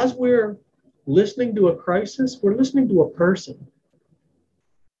that as we're listening to a crisis, we're listening to a person.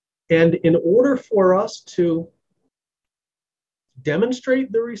 And in order for us to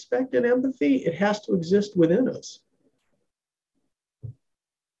demonstrate the respect and empathy, it has to exist within us.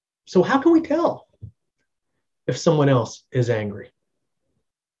 So how can we tell if someone else is angry?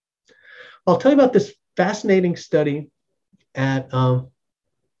 I'll tell you about this fascinating study at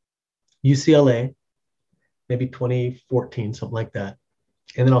UCLA, maybe 2014, something like that.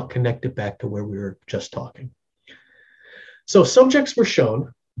 And then I'll connect it back to where we were just talking. So subjects were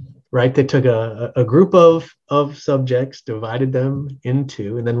shown, right? They took a group of subjects, divided them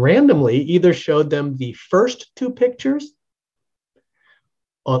into, and then randomly either showed them the first two pictures,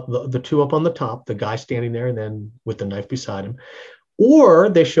 the two up on the top, the guy standing there and then with the knife beside him, or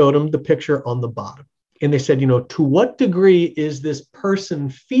they showed them the picture on the bottom. And they said, to what degree is this person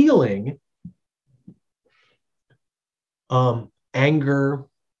feeling anger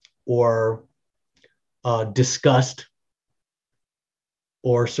or disgust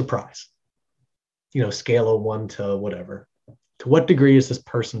or surprise? Scale of 1 to whatever. To what degree is this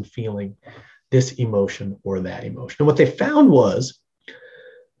person feeling this emotion or that emotion? And what they found was,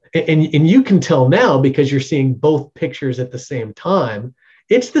 and you can tell now because you're seeing both pictures at the same time,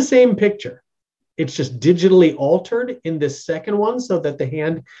 it's the same picture. It's just digitally altered in this second one so that the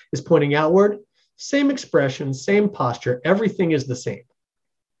hand is pointing outward. Same expression, same posture, everything is the same.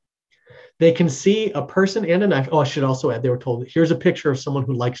 They can see a person and a knife. Oh, I should also add, they were told, here's a picture of someone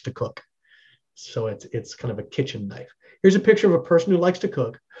who likes to cook. So it's kind of a kitchen knife. Here's a picture of a person who likes to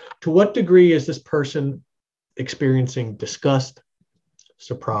cook. To what degree is this person experiencing disgust,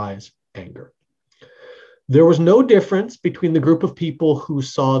 surprise, anger? There was no difference between the group of people who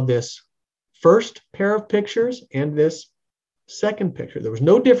saw this first pair of pictures and this second picture. There was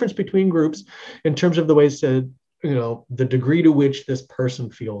no difference between groups in terms of the way it said, the degree to which this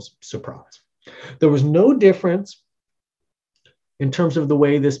person feels surprise. There was no difference in terms of the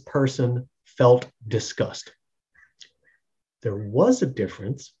way this person felt disgust. There was a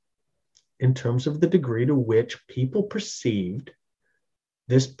difference in terms of the degree to which people perceived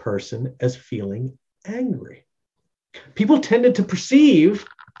this person as feeling angry. People tended to perceive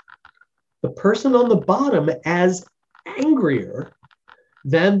the person on the bottom as angrier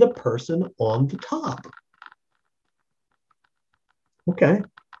than the person on the top. Okay.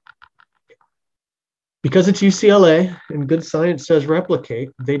 Because it's UCLA and good science says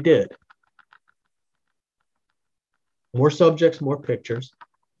replicate, they did. More subjects, more pictures.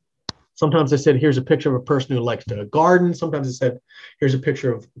 Sometimes they said, here's a picture of a person who likes to garden. Sometimes they said, here's a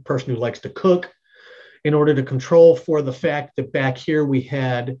picture of a person who likes to cook, in order to control for the fact that back here we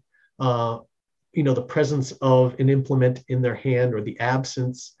had, the presence of an implement in their hand, or the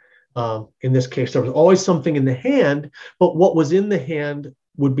absence. In this case, there was always something in the hand, but what was in the hand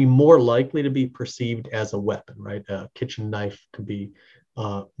would be more likely to be perceived as a weapon, right? A kitchen knife could be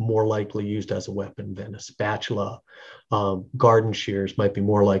more likely used as a weapon than a spatula. Garden shears might be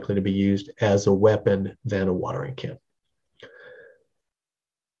more likely to be used as a weapon than a watering can.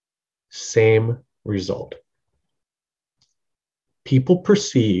 Same result. People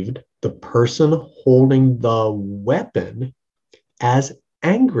perceived the person holding the weapon as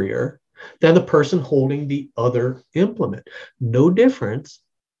angrier than the person holding the other implement. No difference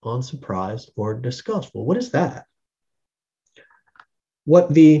on surprise or disgust. Well, what is that?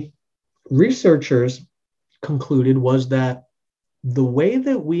 What the researchers concluded was that the way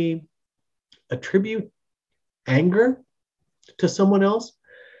that we attribute anger to someone else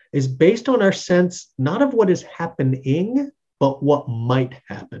is based on our sense not of what is happening, but what might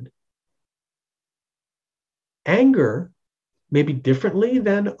happen. Anger, maybe differently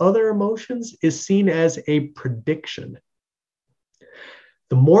than other emotions, is seen as a prediction.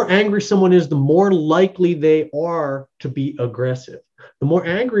 The more angry someone is, the more likely they are to be aggressive. The more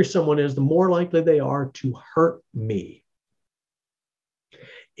angry someone is, the more likely they are to hurt me.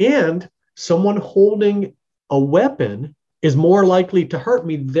 And someone holding a weapon is more likely to hurt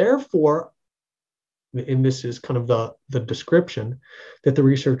me. Therefore, and this is kind of the description that the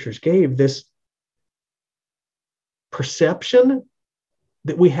researchers gave, this perception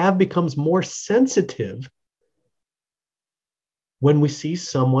that we have becomes more sensitive when we see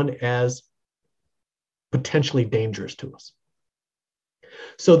someone as potentially dangerous to us.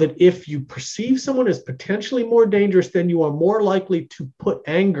 So that if you perceive someone as potentially more dangerous, then you are more likely to put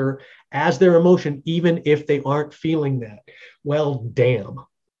anger as their emotion, even if they aren't feeling that. Well, damn.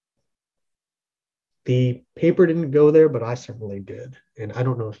 The paper didn't go there, but I certainly did. And I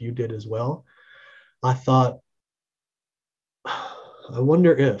don't know if you did as well. I thought, I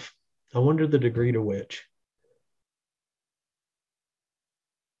wonder the degree to which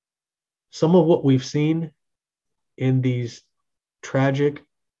some of what we've seen in these tragic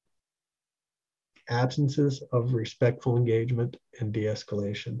absences of respectful engagement and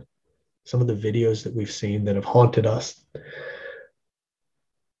de-escalation, some of the videos that we've seen that have haunted us,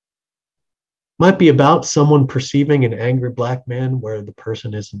 might be about someone perceiving an angry Black man where the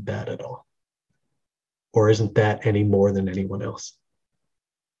person isn't that at all, or isn't that any more than anyone else.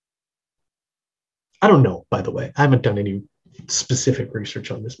 I don't know, by the way. I haven't done any specific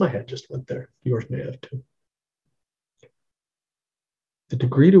research on this. My head just went there. Yours may have too. The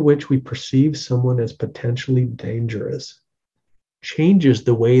degree to which we perceive someone as potentially dangerous changes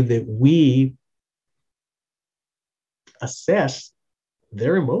the way that we assess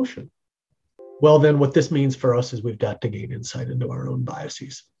their emotion. Well, then what this means for us is we've got to gain insight into our own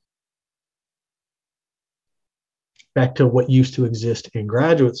biases. Back to what used to exist in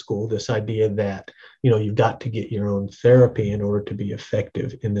graduate school, this idea that, you've got to get your own therapy in order to be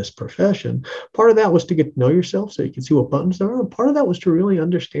effective in this profession. Part of that was to get to know yourself so you can see what buttons there are. And part of that was to really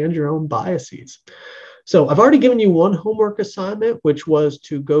understand your own biases. So I've already given you one homework assignment, which was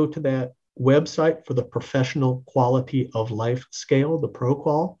to go to that website for the Professional Quality of Life Scale, the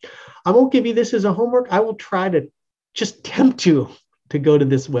ProQual. I won't give you this as a homework. I will try to just tempt you to go to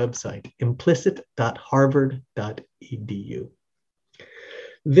this website, implicit.harvard.edu.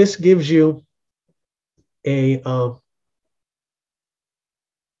 This gives you a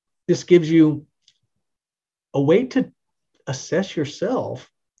way to assess yourself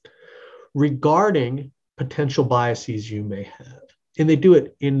regarding potential biases you may have. And they do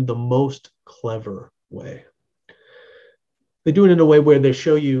it in the most clever way. They do it in a way where they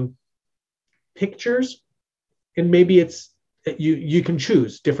show you pictures, and maybe you can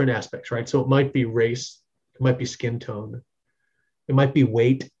choose different aspects, right? So it might be race, it might be skin tone, it might be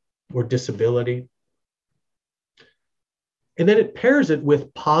weight or disability. And then it pairs it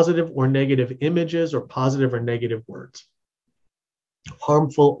with positive or negative images or positive or negative words.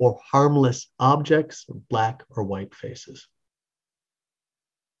 harmful or harmless objects, black or white faces.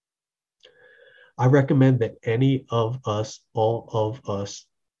 I recommend that any of us, all of us,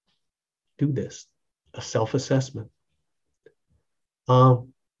 do this, a self-assessment.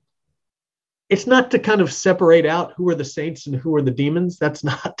 It's not to kind of separate out who are the saints and who are the demons. That's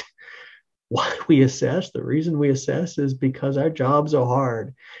not why we assess. The reason we assess is because our jobs are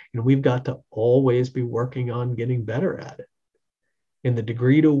hard and we've got to always be working on getting better at it. And the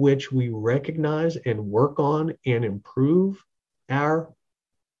degree to which we recognize and work on and improve our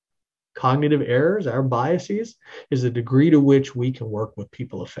cognitive errors, our biases, is the degree to which we can work with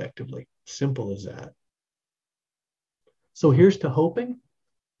people effectively. Simple as that. So here's to hoping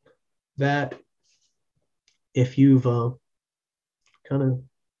that if you've kind of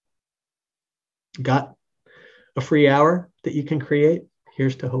got a free hour that you can create,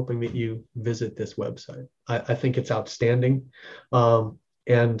 here's to hoping that you visit this website. I think it's outstanding.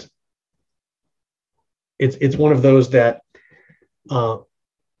 And it's one of those that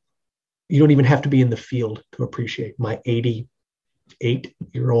you don't even have to be in the field to appreciate. My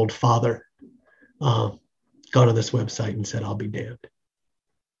 88-year-old father got on this website and said, I'll be damned.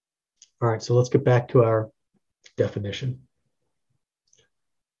 All right, so let's get back to our definition.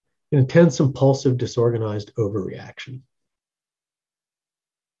 Intense, impulsive, disorganized overreaction.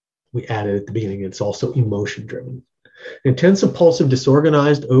 We added at the beginning, it's also emotion-driven. Intense, impulsive,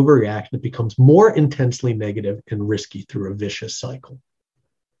 disorganized overreaction that becomes more intensely negative and risky through a vicious cycle.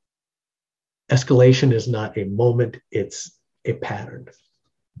 Escalation is not a moment, it's a pattern.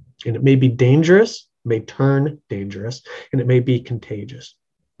 And it may be dangerous, may turn dangerous, and it may be contagious.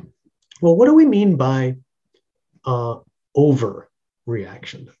 Well, what do we mean by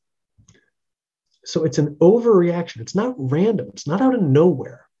overreaction? So it's an overreaction. It's not random. It's not out of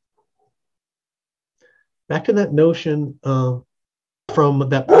nowhere. Back to that notion from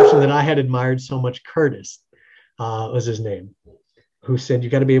that person that I had admired so much, Curtis was his name, who said,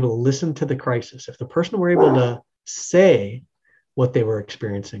 you got to be able to listen to the crisis. If the person were able to say what they were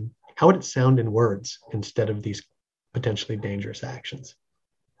experiencing, how would it sound in words instead of these potentially dangerous actions?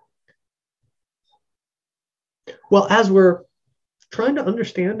 Well, as we're trying to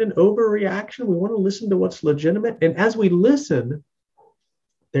understand an overreaction, we want to listen to what's legitimate. And as we listen,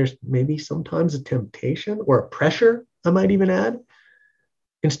 there's maybe sometimes a temptation or a pressure, I might even add.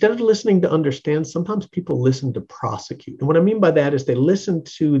 Instead of listening to understand, sometimes people listen to prosecute. And what I mean by that is they listen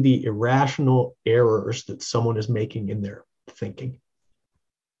to the irrational errors that someone is making in their thinking.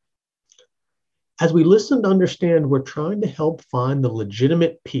 As we listen to understand, we're trying to help find the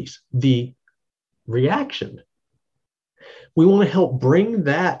legitimate piece, the reaction. We want to help bring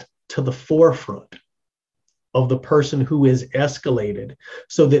that to the forefront of the person who is escalated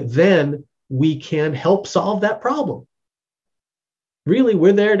so that then we can help solve that problem. Really,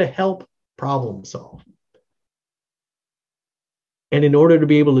 we're there to help problem solve. And in order to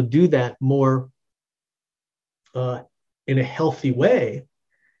be able to do that more in a healthy way,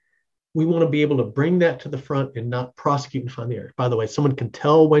 we want to be able to bring that to the front and not prosecute and find the error. By the way, someone can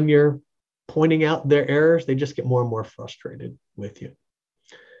tell when you're pointing out their errors, they just get more and more frustrated with you.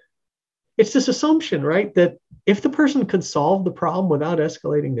 It's this assumption, right, that if the person could solve the problem without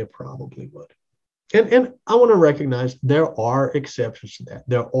escalating, they probably would. And I want to recognize there are exceptions to that.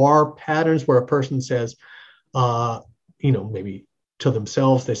 There are patterns where a person says, maybe to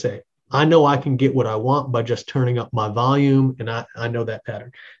themselves, they say, I know I can get what I want by just turning up my volume, and I know that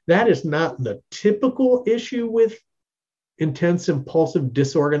pattern. That is not the typical issue with intense, impulsive,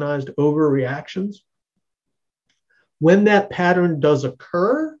 disorganized overreactions. When that pattern does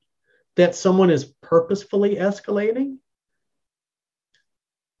occur, that someone is purposefully escalating,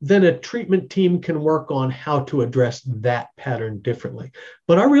 then a treatment team can work on how to address that pattern differently.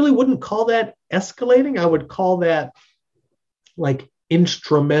 But I really wouldn't call that escalating. I would call that like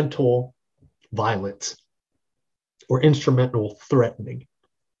instrumental violence or instrumental threatening.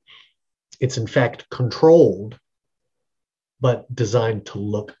 It's in fact controlled, but designed to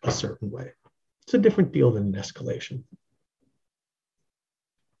look a certain way. It's a different deal than an escalation.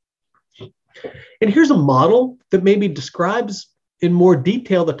 And here's a model that maybe describes in more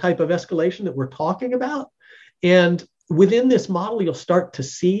detail the type of escalation that we're talking about. And within this model, you'll start to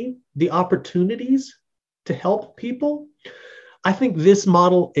see the opportunities to help people. I think this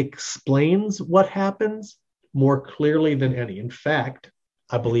model explains what happens more clearly than any. In fact,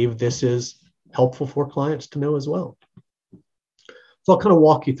 I believe this is helpful for clients to know as well. So I'll kind of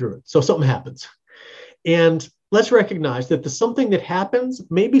walk you through it. So something happens. And let's recognize that the something that happens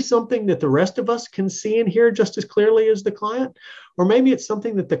may be something that the rest of us can see and hear just as clearly as the client, Or maybe it's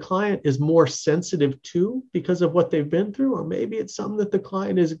something that the client is more sensitive to because of what they've been through. Or maybe it's something that the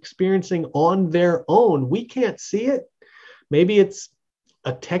client is experiencing on their own. We can't see it. Maybe it's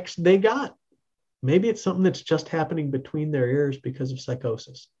a text they got. Maybe it's something that's just happening between their ears because of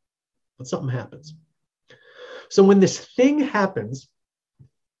psychosis. But something happens. So when this thing happens,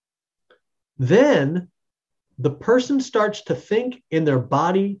 then the person starts to think and their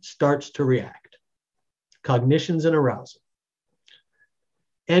body starts to react. Cognitions and arousal.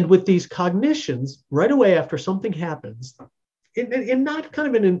 And with these cognitions, right away after something happens, in not kind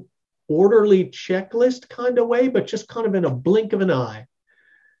of in an orderly checklist kind of way, but just kind of in a blink of an eye,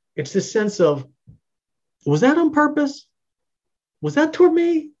 it's this sense of, was that on purpose? Was that toward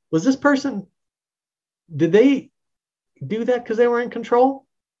me? Was this person, did they do that because they were in control?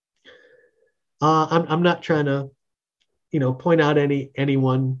 I'm not trying to, point out any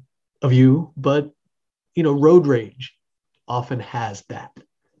one of you, but, road rage often has that.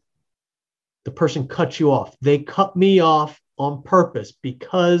 The person cuts you off. They cut me off on purpose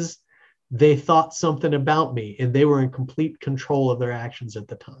because they thought something about me and they were in complete control of their actions at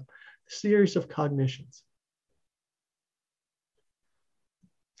the time. A series of cognitions.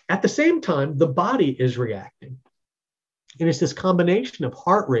 At the same time, the body is reacting. And it's this combination of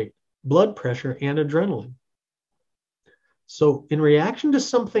heart rate, blood pressure, and adrenaline. So in reaction to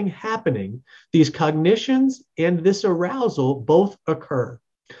something happening, these cognitions and this arousal both occur.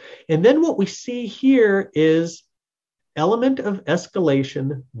 And then what we see here is element of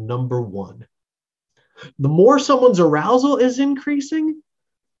escalation number 1. The more someone's arousal is increasing,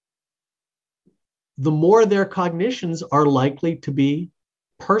 the more their cognitions are likely to be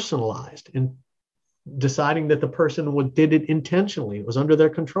personalized and deciding that the person did it intentionally. It was under their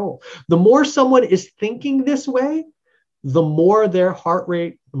control. The more someone is thinking this way, the more their heart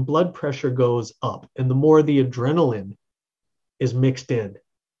rate and blood pressure goes up and the more the adrenaline is mixed in.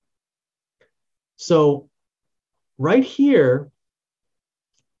 So right here,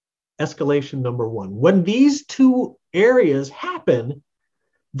 escalation number 1. When these two areas happen,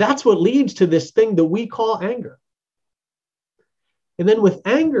 that's what leads to this thing that we call anger. And then with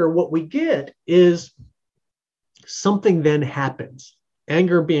anger, what we get is something then happens.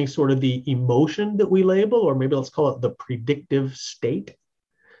 Anger being sort of the emotion that we label, or maybe let's call it the predictive state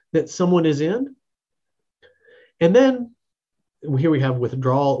that someone is in. And then here we have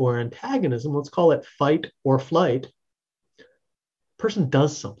withdrawal or antagonism. Let's call it fight or flight. Person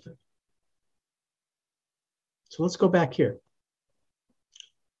does something. So let's go back here.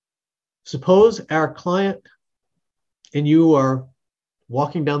 Suppose our client and you are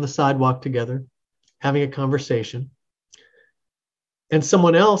walking down the sidewalk together, having a conversation, and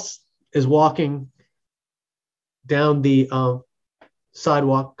someone else is walking down the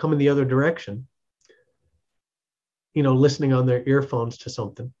sidewalk, coming the other direction, listening on their earphones to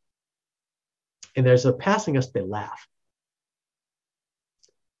something. And as they're passing us, they laugh.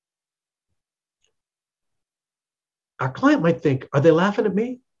 Our client might think, are they laughing at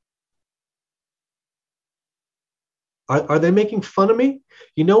me? Are they making fun of me?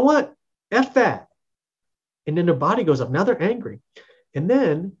 You know what? F that. And then their body goes up. Now they're angry. And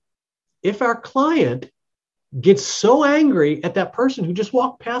then if our client gets so angry at that person who just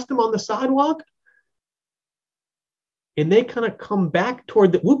walked past them on the sidewalk, and they kind of come back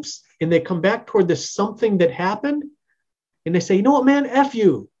toward and they come back toward this something that happened, and they say, you know what, man, F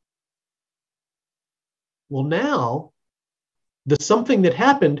you. Well, now the something that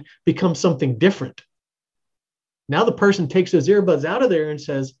happened becomes something different. Now the person takes those earbuds out of there and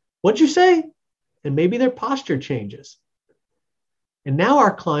says, what'd you say? And maybe their posture changes. And now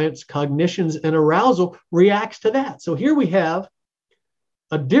our client's cognitions and arousal reacts to that. So here we have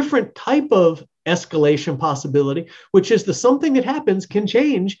a different type of escalation possibility, which is the something that happens can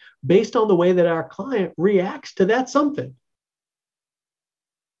change based on the way that our client reacts to that something.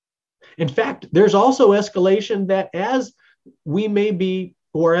 In fact, there's also escalation that as we may be,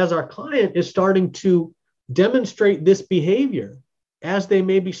 or as our client is starting to demonstrate this behavior, as they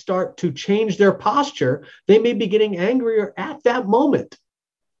maybe start to change their posture, they may be getting angrier at that moment.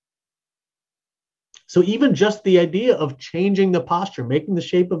 So even just the idea of changing the posture, making the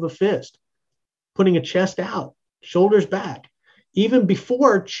shape of a fist, putting a chest out, shoulders back, even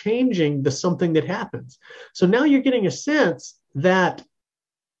before changing the something that happens. So now you're getting a sense that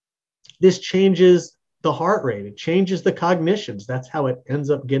this changes the heart rate, it changes the cognitions. That's how it ends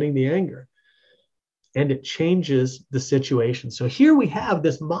up getting the anger. And it changes the situation. So here we have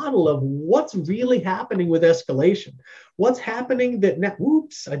this model of what's really happening with escalation. What's happening that now,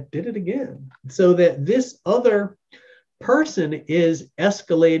 whoops, I did it again. So that this other person is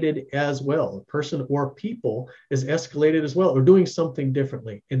escalated as well. A person or people is escalated as well, or doing something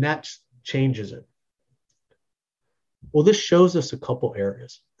differently, and that changes it. Well, this shows us a couple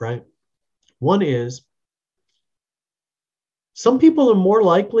areas, right? One is some people are more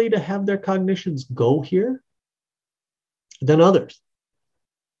likely to have their cognitions go here than others.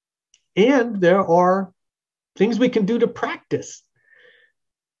 And there are things we can do to practice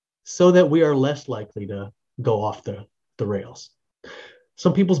so that we are less likely to go off the rails.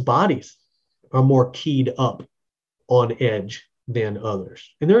 Some people's bodies are more keyed up on edge than others.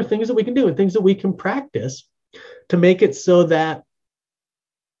 And there are things that we can do and things that we can practice to make it so that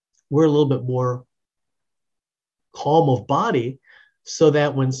we're a little bit more calm of body, so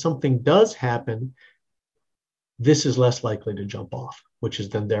that when something does happen, this is less likely to jump off, which is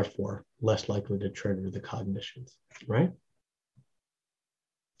then therefore less likely to trigger the cognitions, right?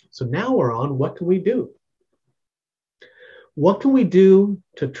 So now we're on what can we do? What can we do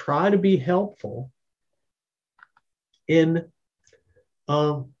to try to be helpful in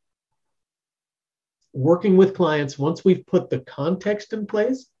working with clients once we've put the context in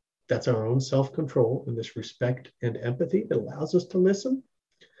place? That's our own self-control and this respect and empathy that allows us to listen.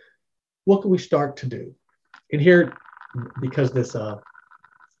 What can we start to do? And here, because this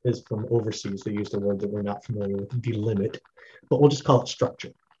is from overseas, they use the word that we're not familiar with, delimit, but we'll just call it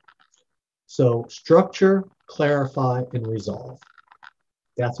structure. So structure, clarify, and resolve.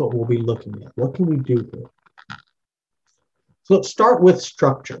 That's what we'll be looking at. What can we do here? So let's start with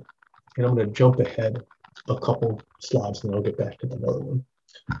structure. And I'm going to jump ahead a couple slides and I'll get back to the other one.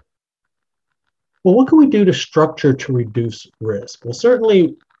 Well, what can we do to structure to reduce risk? Well,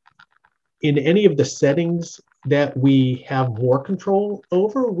 certainly in any of the settings that we have more control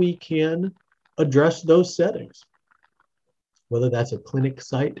over, we can address those settings, whether that's a clinic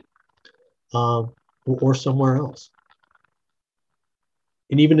site or somewhere else.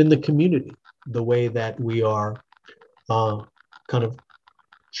 And even in the community, the way that we are kind of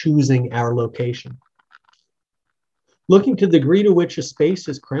choosing our location. Looking to the degree to which a space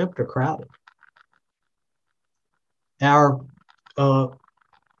is cramped or crowded. Our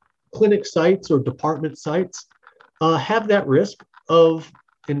clinic sites or department sites have that risk of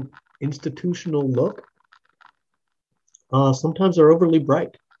an institutional look. Sometimes they're overly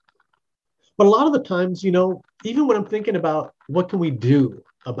bright. But a lot of the times, you know, even when I'm thinking about what can we do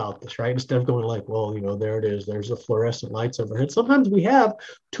about this, right? Instead of going like, well, you know, there it is, there's the fluorescent lights overhead. Sometimes we have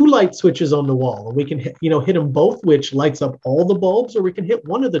 2 light switches on the wall, and we can hit, you know, hit them both, which lights up all the bulbs, or we can hit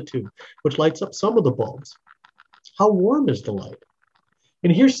one of the 2, which lights up some of the bulbs. How warm is the light?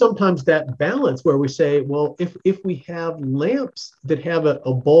 And here's sometimes that balance where we say, well, if we have lamps that have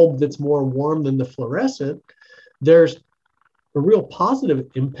a bulb that's more warm than the fluorescent, there's a real positive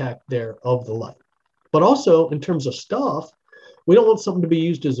impact there of the light. But also in terms of stuff, we don't want something to be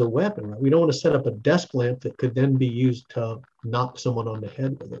used as a weapon, right? We don't want to set up a desk lamp that could then be used to knock someone on the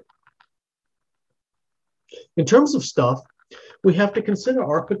head with it. In terms of stuff, we have to consider,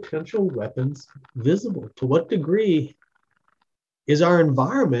 our potential weapons visible? To what degree is our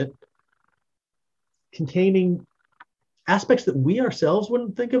environment containing aspects that we ourselves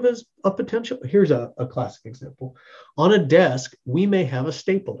wouldn't think of as a potential? Here's a classic example. On a desk, we may have a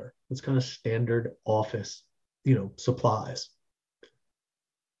stapler. It's kind of standard office, you know, supplies.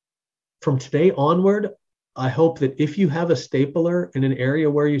 From today onward, I hope that if you have a stapler in an area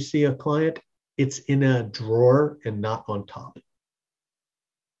where you see a client, it's in a drawer and not on top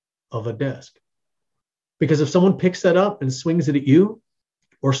of a desk. Because if someone picks that up and swings it at you,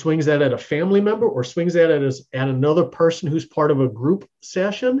 or swings that at a family member, or swings that at another person who's part of a group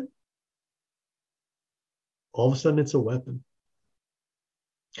session, all of a sudden it's a weapon.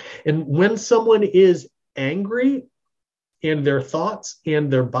 And when someone is angry and their thoughts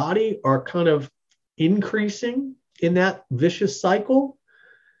and their body are kind of increasing in that vicious cycle,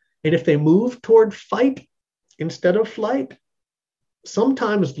 and if they move toward fight instead of flight,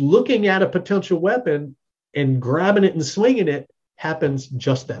 sometimes looking at a potential weapon and grabbing it and swinging it happens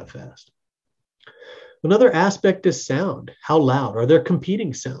just that fast. Another aspect is sound. How loud? Are there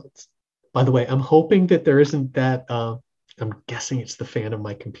competing sounds? By the way, I'm hoping that there isn't that, I'm guessing it's the fan of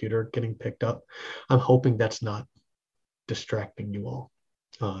my computer getting picked up. I'm hoping that's not distracting you all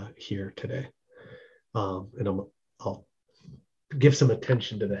here today. And I'll give some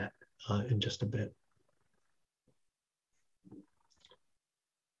attention to that in just a bit.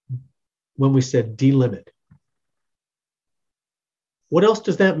 When we said delimit, what else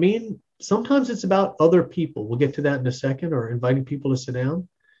does that mean? Sometimes it's about other people. We'll get to that in a second, or inviting people to sit down.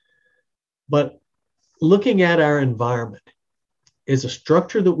 But looking at our environment is a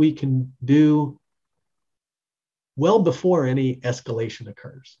structure that we can do well before any escalation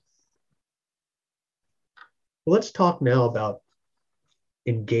occurs. Well, let's talk now about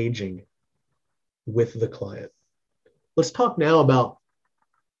engaging with the client. Let's talk now about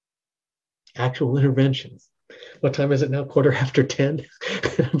actual interventions. What time is it now?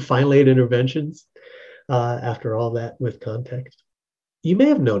 10:15. Finally at interventions after all that with context. You may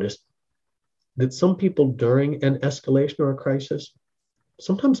have noticed that some people during an escalation or a crisis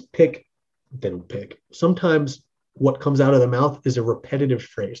sometimes sometimes what comes out of their mouth is a repetitive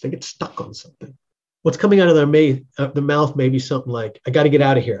phrase. They get stuck on something. What's coming out of their mouth may be something like, I got to get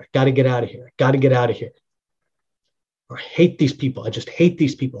out of here. I got to get out of here. I got to get out of here. Or I hate these people. I just hate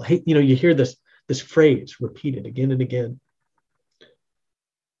these people. I hate, you hear this phrase repeated again and again.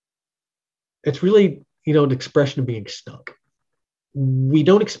 It's really, an expression of being stuck. We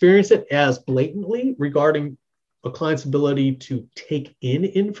don't experience it as blatantly regarding a client's ability to take in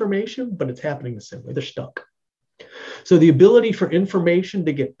information, but it's happening the same way. They're stuck. So the ability for information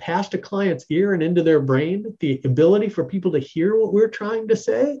to get past a client's ear and into their brain, the ability for people to hear what we're trying to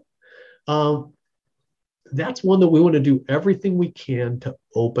say, that's one that we want to do everything we can to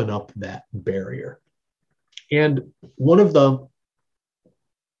open up that barrier. And one of the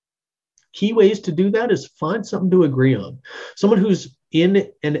key ways to do that is find something to agree on. Someone who's in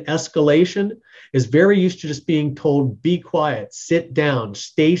an escalation is very used to just being told, be quiet, sit down,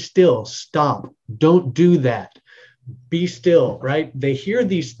 stay still, stop, don't do that, be still, right? They hear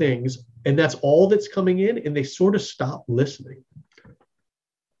these things and that's all that's coming in and they sort of stop listening.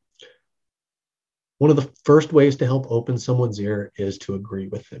 One of the first ways to help open someone's ear is to agree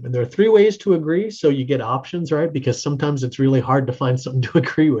with them. And there are 3 ways to agree. So you get options, right? Because sometimes it's really hard to find something to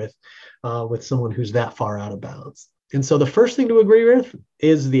agree with someone who's that far out of bounds. And so the first thing to agree with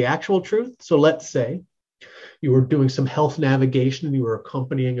is the actual truth. So let's say you were doing some health navigation and you were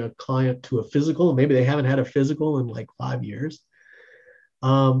accompanying a client to a physical, and maybe they haven't had a physical in like 5 years.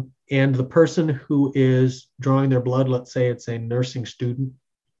 And the person who is drawing their blood, let's say it's a nursing student,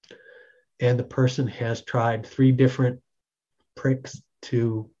 and the person has tried 3 different pricks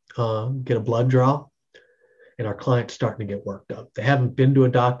to get a blood draw, and our client's starting to get worked up. They haven't been to a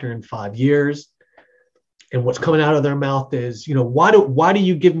doctor in 5 years. And what's coming out of their mouth is, why do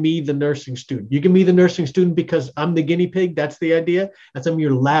you give me the nursing student? You give me the nursing student because I'm the guinea pig. That's the idea. That's I'm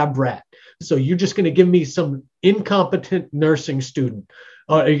your lab rat. So you're just going to give me some incompetent nursing student.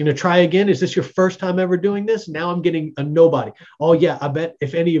 Are you going to try again? Is this your first time ever doing this? Now I'm getting a nobody. Oh yeah, I bet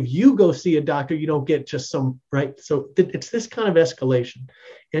if any of you go see a doctor, you don't get just some, right? So it's this kind of escalation.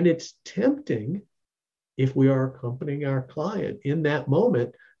 And it's tempting if we are accompanying our client in that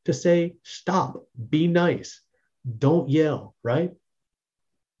moment to say, stop, be nice, don't yell, right?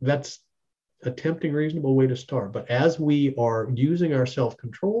 That's a tempting, reasonable way to start. But as we are using our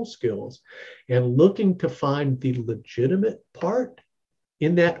self-control skills and looking to find the legitimate part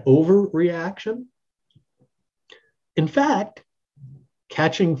in that overreaction, in fact,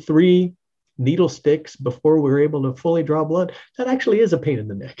 catching 3 needle sticks before we're able to fully draw blood, that actually is a pain in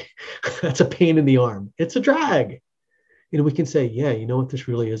the neck. That's a pain in the arm. It's a drag. We can say, yeah, you know what, this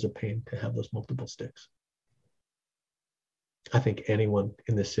really is a pain to have those multiple sticks. I think anyone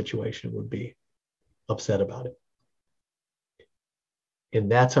in this situation would be upset about it. And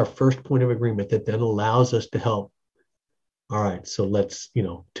that's our first point of agreement that then allows us to help. All right, so let's,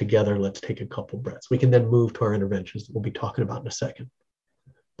 together, let's take a couple breaths. We can then move to our interventions that we'll be talking about in a second.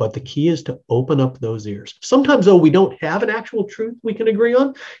 But the key is to open up those ears. Sometimes, though, we don't have an actual truth we can agree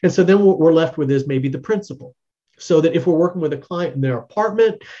on. And so then what we're left with is maybe the principle. So that if we're working with a client in their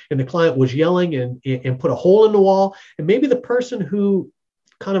apartment and the client was yelling and put a hole in the wall, and maybe the person who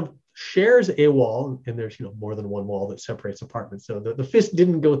kind of shares a wall, and there's more than one wall that separates apartments. So the fist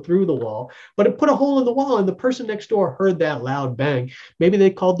didn't go through the wall, but it put a hole in the wall, and the person next door heard that loud bang. Maybe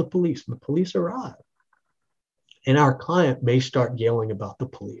they called the police, and the police arrived. And our client may start yelling about the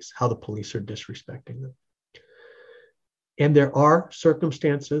police, how the police are disrespecting them. And there are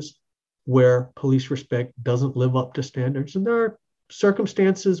circumstances where police respect doesn't live up to standards. And there are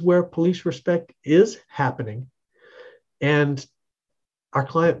circumstances where police respect is happening. And our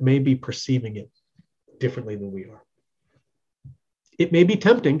client may be perceiving it differently than we are. It may be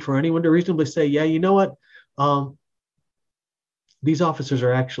tempting for anyone to reasonably say, yeah, you know what? These officers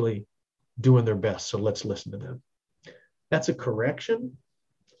are actually doing their best, so let's listen to them. That's a correction.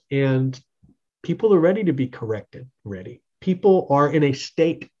 And people are ready to be corrected, ready. People are in a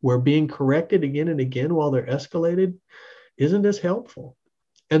state where being corrected again and again while they're escalated isn't as helpful.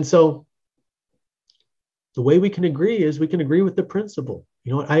 And so the way we can agree is we can agree with the principle.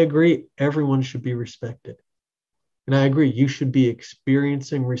 You know what? I agree everyone should be respected. And I agree you should be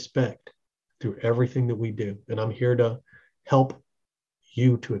experiencing respect. through everything that we do. And I'm here to help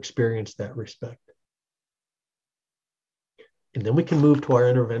you to experience that respect. And then we can move to our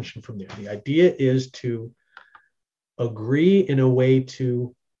intervention from there. The idea is to agree in a way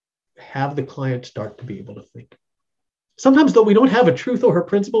to have the client start to be able to think. Sometimes, though, we don't have a truth or a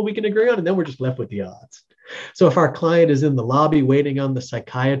principle we can agree on, and then we're just left with the odds. So if our client is in the lobby waiting on the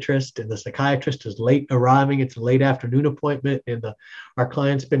psychiatrist, and the psychiatrist is late arriving, it's a late afternoon appointment, and our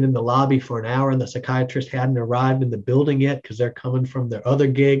client's been in the lobby for an hour, and the psychiatrist hadn't arrived in the building yet because they're coming from their other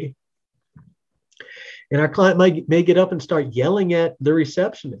gig. And our client may get up and start yelling at the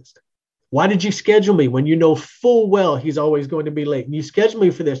receptionist. Why did you schedule me when you know full well he's always going to be late? You scheduled me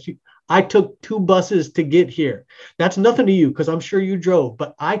for this. I took 2 buses to get here. That's nothing to you because I'm sure you drove,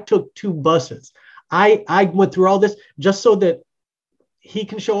 but I took 2 buses. I went through all this just so that he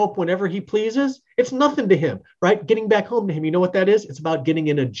can show up whenever he pleases. It's nothing to him, right? Getting back home to him, you know what that is? It's about getting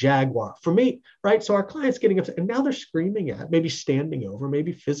in a Jaguar. For me, right? So our client's getting upset, and now they're screaming at, maybe standing over,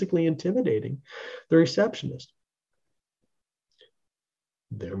 maybe physically intimidating the receptionist.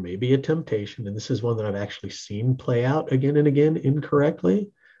 There may be a temptation, and this is one that I've actually seen play out again and again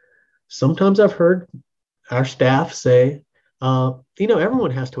incorrectly. Sometimes I've heard our staff say,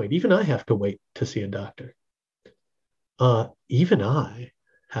 everyone has to wait. Even I have to wait to see a doctor. Even I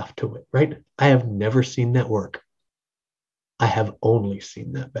have to wait, right? I have never seen that work. I have only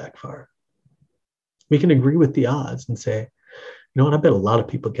seen that backfire. We can agree with the odds and say, you know what, I bet a lot of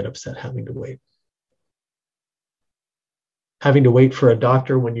people get upset having to wait. Having to wait for a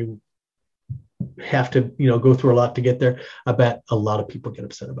doctor when you have to, go through a lot to get there. I bet a lot of people get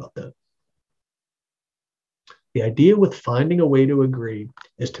upset about that. The idea with finding a way to agree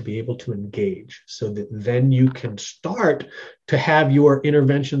is to be able to engage so that then you can start to have your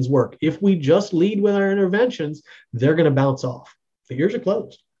interventions work. If we just lead with our interventions, they're going to bounce off. The ears are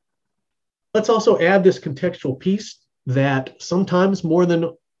closed. Let's also add this contextual piece that sometimes more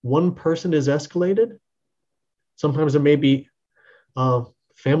than one person is escalated. Sometimes there may be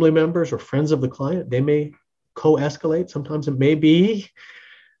family members or friends of the client. They may co-escalate. Sometimes it may be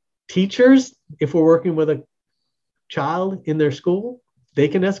teachers. If we're working with a child in their school, they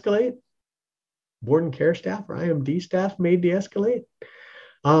can escalate. Board and care staff or IMD staff may de-escalate.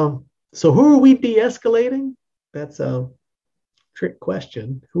 So who are we de-escalating? That's a trick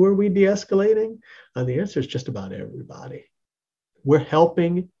question. Who are we de-escalating? The answer is just about everybody. We're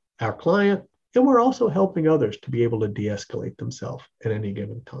helping our client, and we're also helping others to be able to de-escalate themselves at any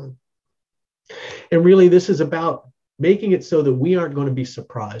given time. And really, this is about making it so that we aren't going to be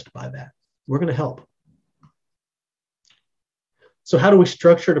surprised by that. We're going to help. So how do we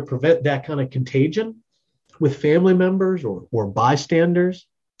structure to prevent that kind of contagion with family members or bystanders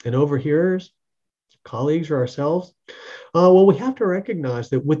and overhearers, colleagues or ourselves? Well, we have to recognize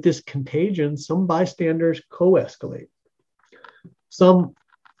that with this contagion, some bystanders co-escalate. Some,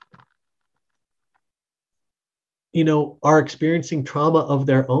 are experiencing trauma of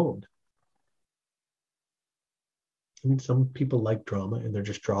their own. I mean, some people like drama and they're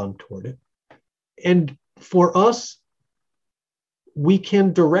just drawn toward it. And for us, we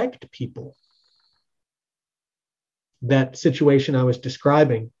can direct people. That situation I was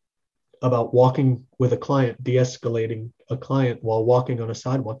describing about walking with a client, de-escalating a client while walking on a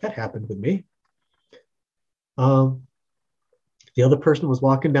sidewalk, that happened with me. The other person was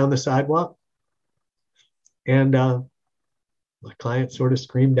walking down the sidewalk, and my client sort of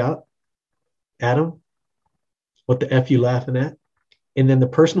screamed out at him, "What the F you laughing at?" And then the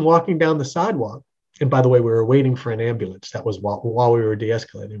person walking down the sidewalk, and by the way, we were waiting for an ambulance. That was while we were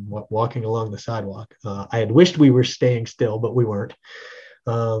de-escalating, walking along the sidewalk. I had wished we were staying still, but we weren't.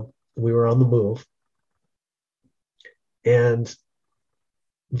 We were on the move. And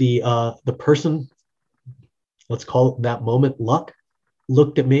the person, let's call it that moment, luck,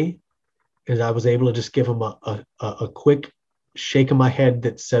 looked at me, and I was able to just give him a quick shake of my head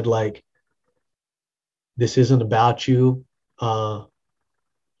that said, like, "This isn't about you.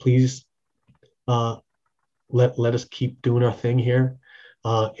 Please let us keep doing our thing here."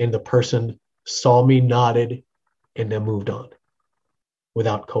 And the person saw me, nodded, and then moved on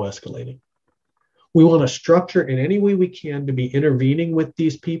without co-escalating. We want to structure in any way we can to be intervening with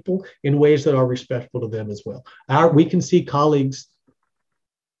these people in ways that are respectful to them as well. We can see colleagues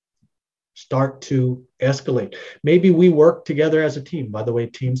start to escalate. Maybe we work together as a team. By the way,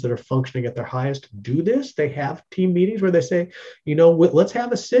 teams that are functioning at their highest do this. They have team meetings where they say, let's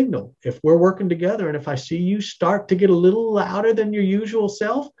have a signal. If we're working together and if I see you start to get a little louder than your usual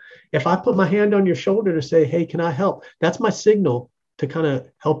self, if I put my hand on your shoulder to say, "Hey, can I help?" That's my signal to kind of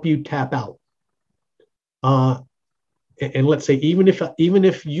help you tap out. And let's say even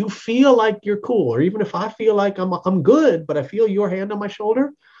if you feel like you're cool, or even if I feel like I'm good, but I feel your hand on my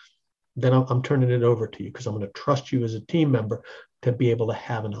shoulder, then I'm turning it over to you because I'm going to trust you as a team member to be able to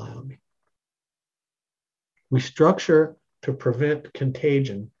have an eye on me. We structure to prevent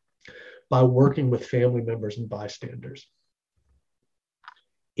contagion by working with family members and bystanders.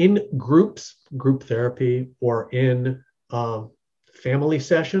 In groups, group therapy, or in family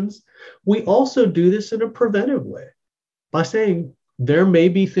sessions, we also do this in a preventive way by saying there may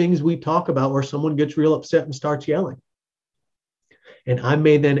be things we talk about where someone gets real upset and starts yelling. And I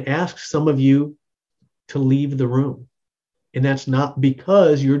may then ask some of you to leave the room. And that's not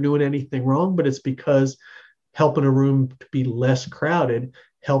because you're doing anything wrong, but it's because helping a room to be less crowded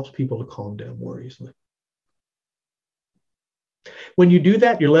helps people to calm down more easily. When you do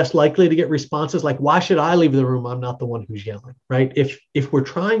that, you're less likely to get responses like, why should I leave the room? I'm not the one who's yelling, right? If we're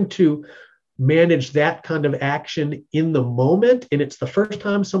trying to manage that kind of action in the moment, and it's the first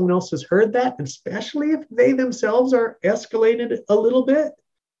time someone else has heard that, especially if they themselves are escalated a little bit,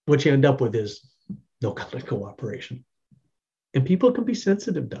 what you end up with is no kind of cooperation. And people can be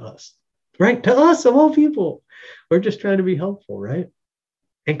sensitive to us, right? To us, of all people. We're just trying to be helpful, right?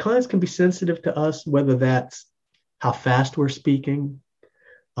 And clients can be sensitive to us, whether that's how fast we're speaking,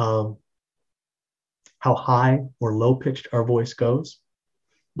 how high or low pitched our voice goes.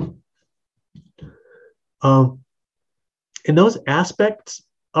 And those aspects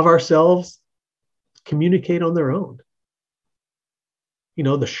of ourselves communicate on their own. You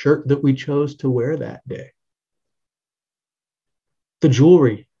know, the shirt that we chose to wear that day, the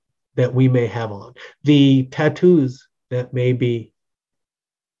jewelry that we may have on, the tattoos that may be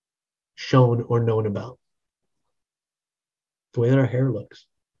shown or known about, the way that our hair looks.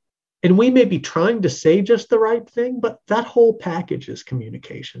 And we may be trying to say just the right thing, but that whole package is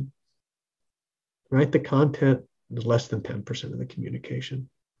communication, right? The content is less than 10% of the communication.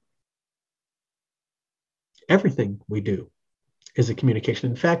 Everything we do is a communication.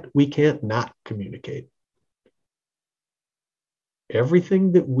 In fact, we can't not communicate.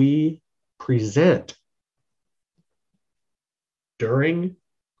 Everything that we present during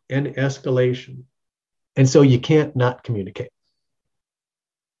an escalation. And so you can't not communicate.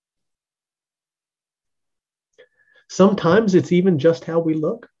 Sometimes it's even just how we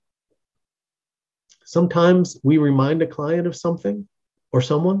look. Sometimes we remind a client of something or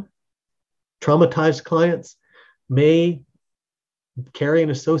someone. Traumatized clients may carry an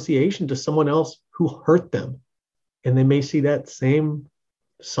association to someone else who hurt them, and they may see that same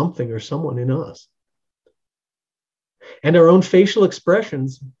something or someone in us. And our own facial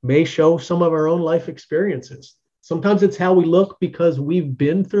expressions may show some of our own life experiences. Sometimes it's how we look because we've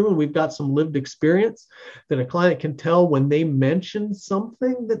been through and we've got some lived experience that a client can tell when they mention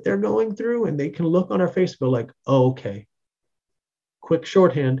something that they're going through, and they can look on our face and go like, oh, okay. Quick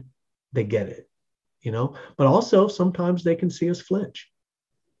shorthand, they get it, you know? But also sometimes they can see us flinch.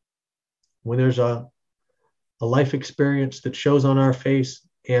 When there's a life experience that shows on our face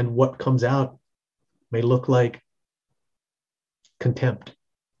and what comes out may look like contempt.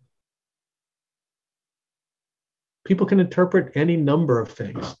 People can interpret any number of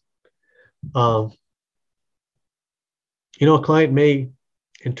things. You know, a client may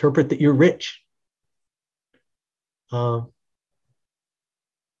interpret that you're rich.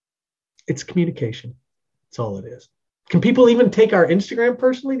 It's communication. That's all it is. Can people even take our Instagram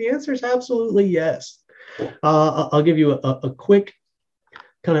personally? The answer is absolutely yes. I'll give you a quick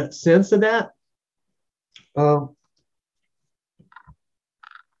kind of sense of that.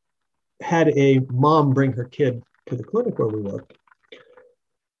 Had a mom bring her kid to the clinic where we work,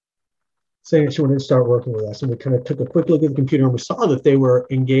 saying that she wanted to start working with us. And we kind of took a quick look at the computer and we saw that they were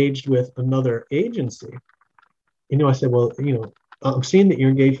engaged with another agency. You know, I said, well, you know, I'm seeing that you're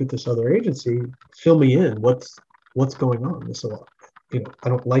engaged with this other agency. Fill me in. What's going on? So, you know, I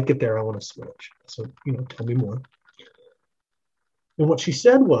don't like it there. I want to switch. So, you know, tell me more. And what she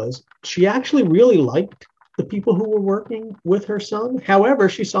said was she actually really liked the people who were working with her son. However,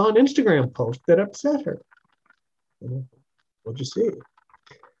 she saw an Instagram post that upset her. What'd you see?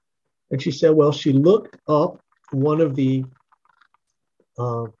 And she said, well, she looked up one of the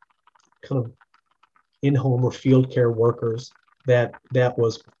kind of in-home or field care workers that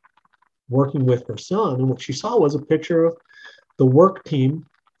was working with her son. And what she saw was a picture of the work team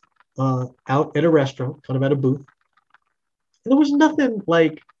out at a restaurant, kind of at a booth. And there was nothing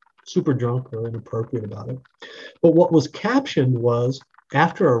like super drunk or inappropriate about it. But what was captioned was,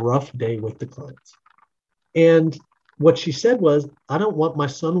 after a rough day with the clients. And what she said was, I don't want my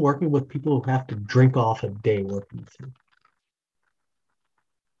son working with people who have to drink off a day working with him.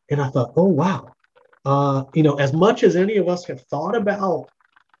 And I thought, oh, wow. As much as any of us have thought about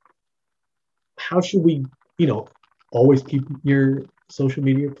how should we, always keep your social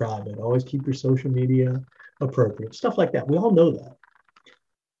media private, always keep your social media appropriate, stuff like that. We all know that.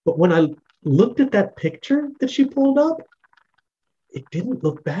 But when I looked at that picture that she pulled up, it didn't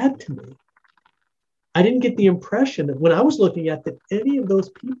look bad to me. I didn't get the impression that when I was looking at that any of those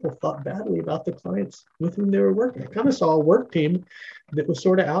people thought badly about the clients with whom they were working. I kind of saw a work team that was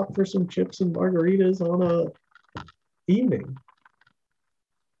sort of out for some chips and margaritas on a evening.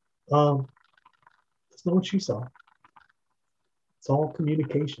 That's not what she saw. It's all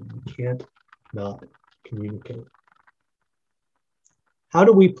communication. You can't not communicate. How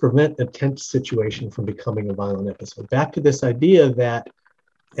do we prevent a tense situation from becoming a violent episode? Back to this idea that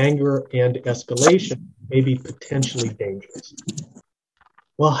anger and escalation may be potentially dangerous.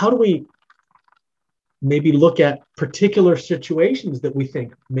 Well, how do we maybe look at particular situations that we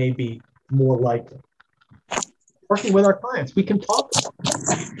think may be more likely? Working with our clients, we can talk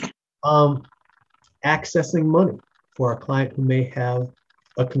about accessing money for a client who may have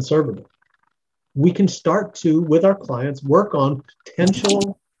a conservative. We can start to, with our clients, work on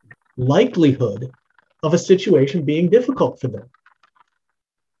potential likelihood of a situation being difficult for them.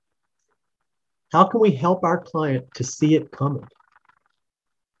 How can we help our client to see it coming?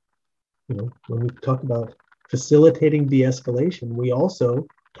 When we talk about facilitating de-escalation, we also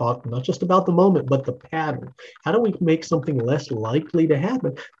talk not just about the moment, but the pattern. How do we make something less likely to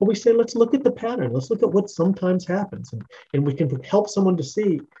happen? Well, we say, let's look at the pattern. Let's look at what sometimes happens. And we can help someone to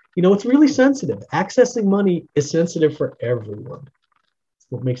see, it's really sensitive. Accessing money is sensitive for everyone. It's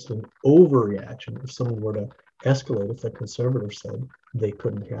what makes an overreaction if someone were to escalate, if the conservator said they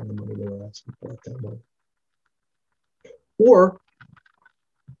couldn't have the money they were asking for at that moment. Or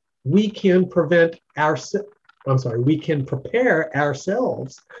we can we can prepare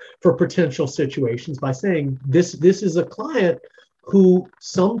ourselves for potential situations by saying this is a client who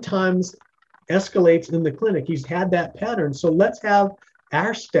sometimes escalates in the clinic. He's had that pattern. So let's have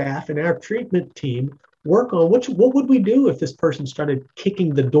our staff and our treatment team work on what would we do if this person started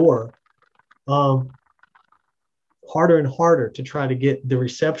kicking the door harder and harder to try to get the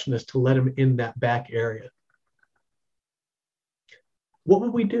receptionist to let him in that back area. What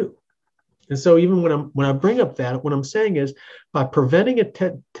would we do? And so even when I bring up that, what I'm saying is by preventing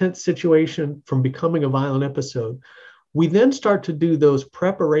a tense situation from becoming a violent episode, we then start to do those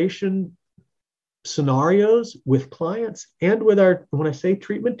preparation scenarios with clients and with when I say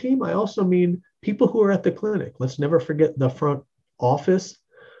treatment team, I also mean people who are at the clinic. Let's never forget the front office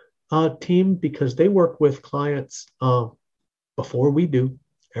team, because they work with clients before we do,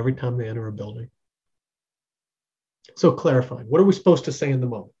 every time they enter a building. So clarifying, what are we supposed to say in the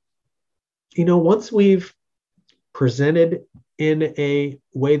moment? Once we've presented in a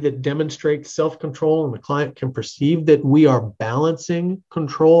way that demonstrates self-control and the client can perceive that we are balancing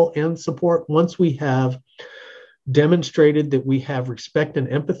control and support, once we have demonstrated that we have respect and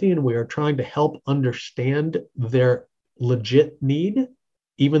empathy and we are trying to help understand their legit need,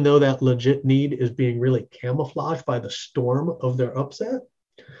 even though that legit need is being really camouflaged by the storm of their upset,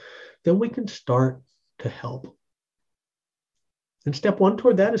 then we can start to help. And step one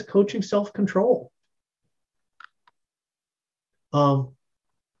toward that is coaching self-control. A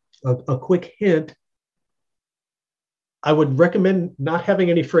quick hint, I would recommend not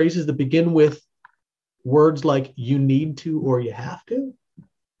having any phrases that begin with words like you need to or you have to.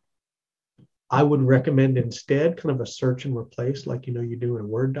 I would recommend instead kind of a search and replace, like you do in a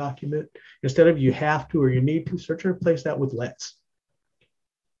Word document. Instead of you have to or you need to, search and replace that with let's.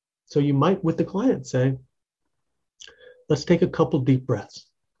 So you might, with the client, say, let's take a couple deep breaths,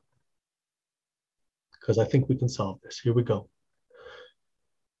 because I think we can solve this. Here we go.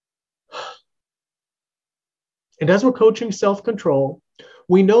 And as we're coaching self-control,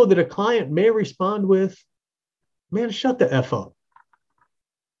 we know that a client may respond with, man, shut the F up.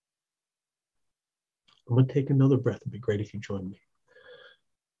 I'm going to take another breath. It'd be great if you join me.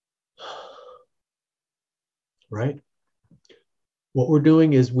 Right? What we're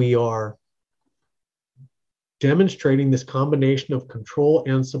doing is we are demonstrating this combination of control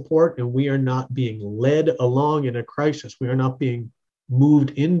and support, and we are not being led along in a crisis. We are not being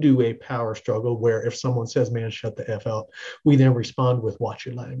moved into a power struggle where if someone says, man, shut the F up, we then respond with watch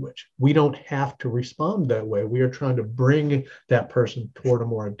your language. We don't have to respond that way. We are trying to bring that person toward a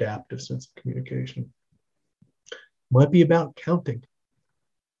more adaptive sense of communication. Might be about counting.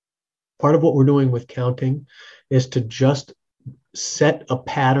 Part of what we're doing with counting is to just set a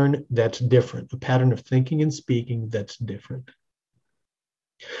pattern that's different, a pattern of thinking and speaking that's different.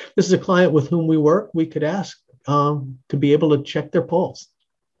 This is a client with whom we work. We could ask to be able to check their pulse.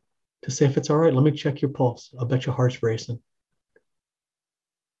 to say, if it's all right, let me check your pulse. I'll bet your heart's racing.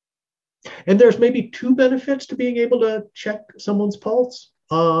 And there's maybe two benefits to being able to check someone's pulse.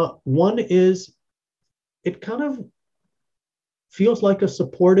 One is it kind of feels like a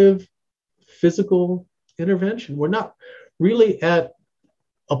supportive physical intervention. We're not really at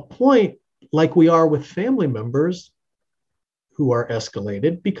a point like we are with family members who are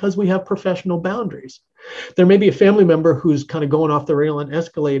escalated because we have professional boundaries. There may be a family member who's kind of going off the rail and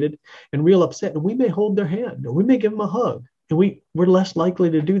escalated and real upset, and we may hold their hand or we may give them a hug. And we're less likely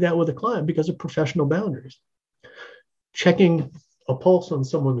to do that with a client because of professional boundaries. Checking a pulse on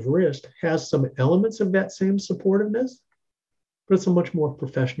someone's wrist has some elements of that same supportiveness, but it's a much more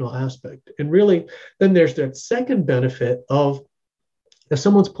professional aspect. And really, then there's that second benefit of if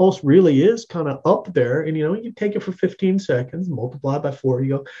someone's pulse really is kind of up there, and you take it for 15 seconds, multiply by 4,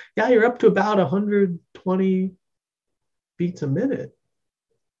 you go, yeah, you're up to about 120 beats a minute.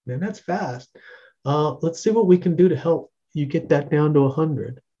 Man, that's fast. Let's see what we can do to help you get that down to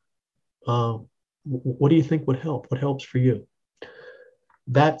 100. What do you think would help? What helps for you?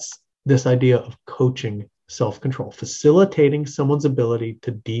 That's this idea of coaching self-control, facilitating someone's ability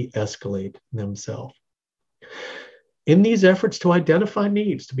to de-escalate themselves. In these efforts to identify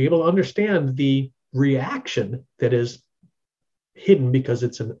needs, to be able to understand the reaction that is hidden because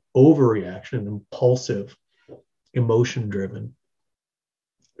it's an overreaction, an impulsive, emotion-driven,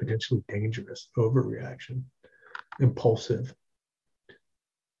 potentially dangerous overreaction, impulsive.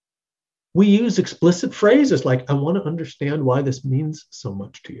 We use explicit phrases like, I want to understand why this means so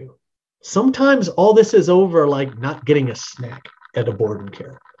much to you. Sometimes all this is over like not getting a snack at a boarding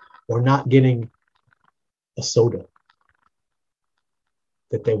care or not getting a soda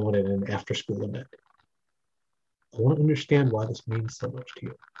that they wanted in an after-school event. I want to understand why this means so much to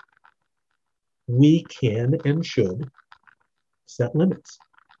you. We can and should set limits.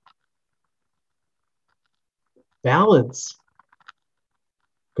 Balance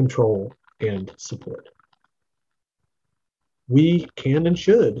control and support. We can and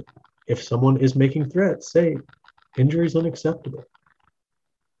should, if someone is making threats, say, injury is unacceptable.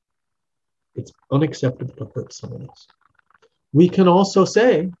 It's unacceptable to hurt someone else. We can also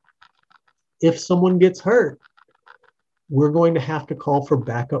say, if someone gets hurt, we're going to have to call for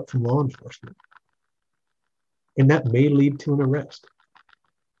backup from law enforcement. And that may lead to an arrest.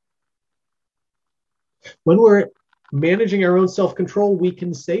 When we're managing our own self-control, we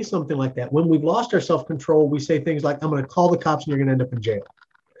can say something like that. When we've lost our self-control, we say things like, I'm going to call the cops and you're going to end up in jail.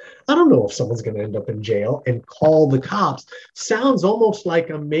 I don't know if someone's going to end up in jail, and call the cops sounds almost like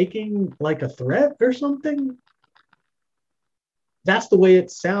I'm making like a threat or something. That's the way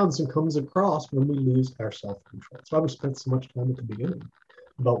it sounds and comes across when we lose our self-control. That's why we spent so much time at the beginning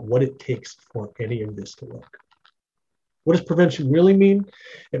about what it takes for any of this to work. What does prevention really mean?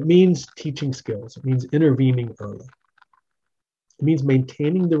 It means teaching skills. It means intervening early. It means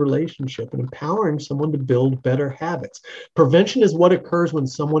maintaining the relationship and empowering someone to build better habits. Prevention is what occurs when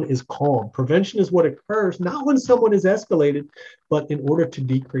someone is calm. Prevention is what occurs not when someone is escalated, but in order to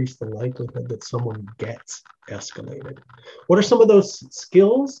decrease the likelihood that someone gets escalated. What are some of those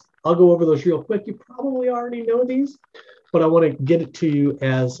skills? I'll go over those real quick. You probably already know these, but I want to get it to you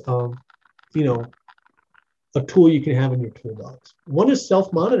as, a tool you can have in your toolbox. One is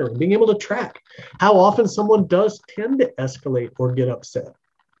self-monitoring, being able to track how often someone does tend to escalate or get upset.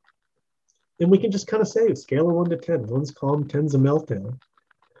 And we can just kind of say, scale of 1 to 10. 1's calm, 10's a meltdown.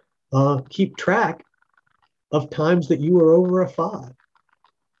 Keep track of times that you were over a 5.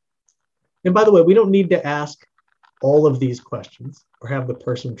 And by the way, we don't need to ask all of these questions or have the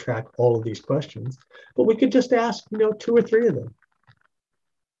person track all of these questions, but we could just ask, 2 or 3 of them.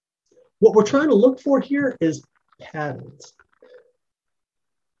 What we're trying to look for here is patterns.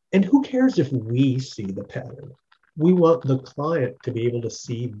 And who cares if we see the pattern? We want the client to be able to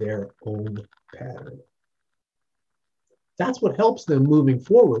see their own pattern. That's what helps them moving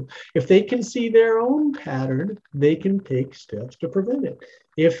forward. If they can see their own pattern, they can take steps to prevent it.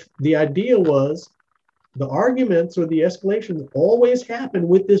 If the idea was the arguments or the escalations always happen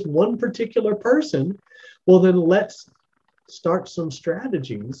with this one particular person, well, then let's start some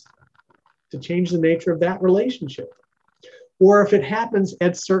strategies to change the nature of that relationship. Or if it happens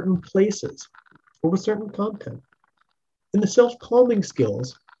at certain places or with certain content. And the self-calming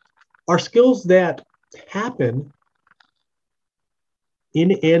skills are skills that happen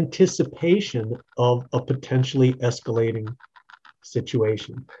in anticipation of a potentially escalating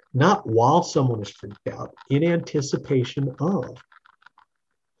situation, not while someone is freaked out, in anticipation of.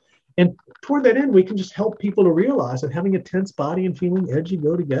 And toward that end, we can just help people to realize that having a tense body and feeling edgy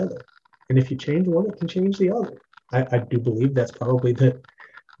go together. And if you change one, it can change the other. I do believe that's probably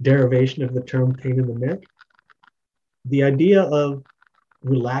derivation of the term pain in the neck. The idea of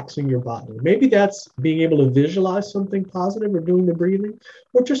relaxing your body. Maybe that's being able to visualize something positive or doing the breathing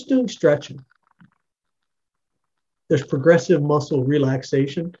or just doing stretching. There's progressive muscle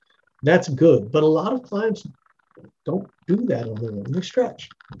relaxation. That's good. But a lot of clients don't do that on their own. They stretch.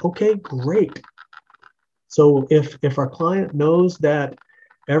 Okay, great. So if our client knows that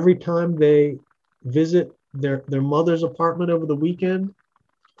every time they visit their mother's apartment over the weekend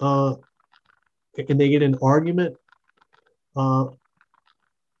and they get an argument over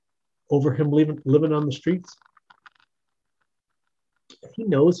him living on the streets, if he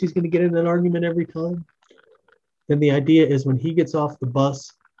knows he's going to get in an argument every time, then the idea is when he gets off the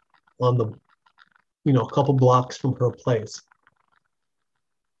bus on the, a couple blocks from her place,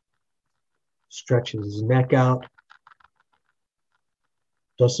 stretches his neck out,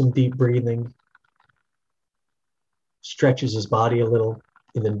 does some deep breathing, stretches his body a little,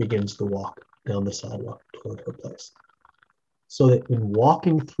 and then begins to walk down the sidewalk toward her place. So that in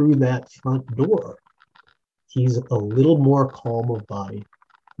walking through that front door, he's a little more calm of body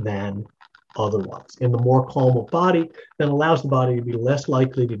than otherwise. And the more calm of body, that allows the body to be less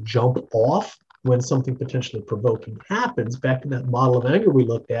likely to jump off when something potentially provoking happens. Back to that model of anger we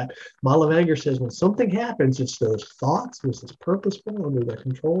looked at. Model of anger says when something happens, it's those thoughts. Was this purposeful? Under their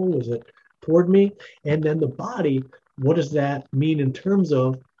control? Was it toward me? And then the body, what does that mean in terms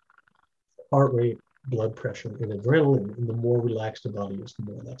of heart rate, blood pressure, and adrenaline? And the more relaxed the body is,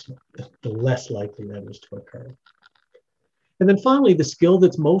 the less likely that is to occur. And then finally, the skill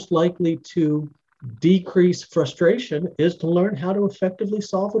that's most likely to decrease frustration is to learn how to effectively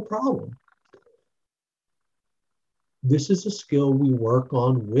solve a problem. This is a skill we work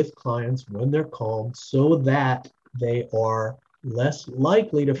on with clients when they're calm so that they are less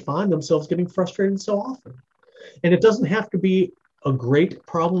likely to find themselves getting frustrated so often. And it doesn't have to be a great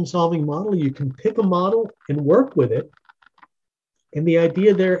problem-solving model. You can pick a model and work with it. And the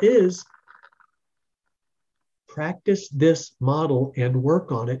idea there is practice this model and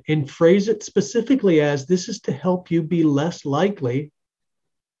work on it and phrase it specifically as this is to help you be less likely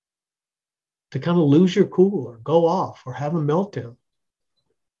to kind of lose your cool or go off or have a meltdown.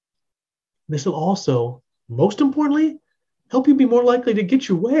 This will also, most importantly, help you be more likely to get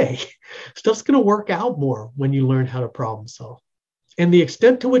your way. Stuff's going to work out more when you learn how to problem solve. And the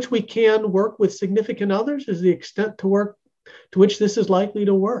extent to which we can work with significant others is the extent to which this is likely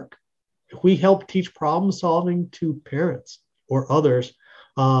to work. If we help teach problem solving to parents or others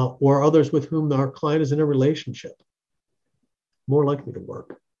with whom our client is in a relationship, more likely to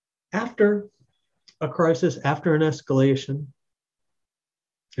work. After a crisis, after an escalation,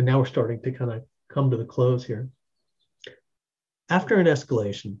 and now we're starting to kind of come to the close here. After an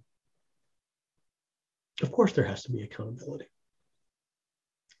escalation, of course, there has to be accountability.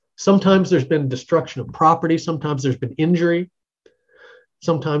 Sometimes there's been destruction of property. Sometimes there's been injury.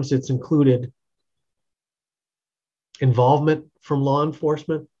 Sometimes it's included involvement from law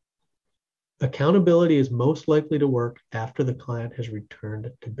enforcement. Accountability is most likely to work after the client has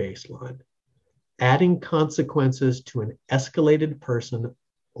returned to baseline. Adding consequences to an escalated person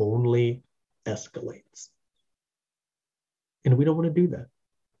only escalates. And we don't want to do that.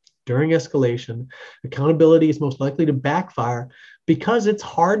 During escalation, accountability is most likely to backfire because it's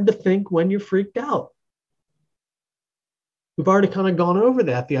hard to think when you're freaked out. We've already kind of gone over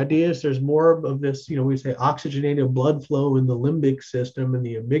that. The idea is there's more of this, we say oxygenated blood flow in the limbic system and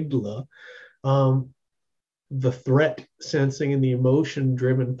the amygdala. The threat sensing and the emotion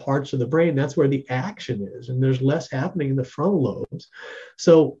driven parts of the brain, that's where the action is. And there's less happening in the frontal lobes.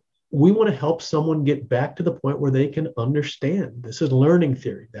 So we want to help someone get back to the point where they can understand. This is learning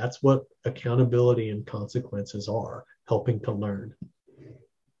theory. That's what accountability and consequences are, helping to learn.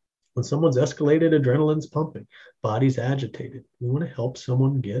 When someone's escalated, adrenaline's pumping, body's agitated. We want to help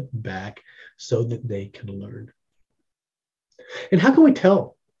someone get back so that they can learn. And how can we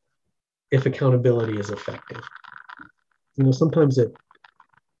tell if accountability is effective? Sometimes it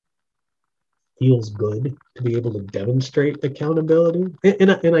feels good to be able to demonstrate accountability.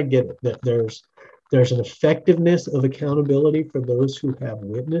 And I get it, that there's an effectiveness of accountability for those who have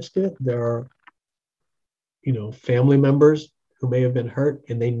witnessed it. There are, family members who may have been hurt,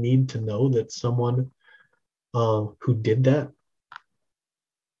 and they need to know that someone who did that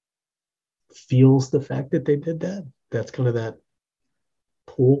feels the fact that they did that. That's kind of that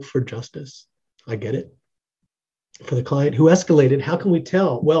pull for justice. I get it. For the client who escalated, how can we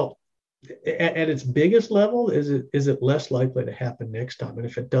tell? Well, at its biggest level, is it less likely to happen next time? And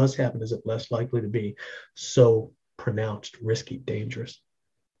if it does happen, is it less likely to be so pronounced, risky, dangerous?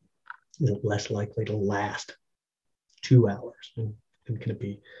 Is it less likely to last 2 hours? And and can it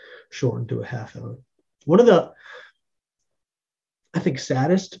be shortened to a half hour? One of the, I think,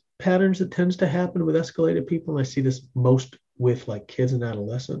 saddest patterns that tends to happen with escalated people, and I see this most with like kids and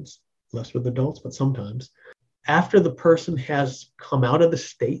adolescents, less with adults, but sometimes, after the person has come out of the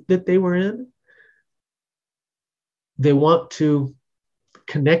state that they were in, they want to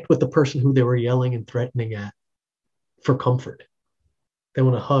connect with the person who they were yelling and threatening at for comfort. They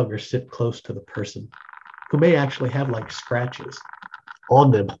want to hug or sit close to the person who may actually have like scratches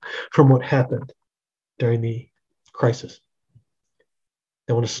on them from what happened during the crisis.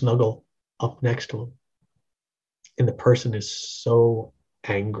 They want to snuggle up next to them. And the person is so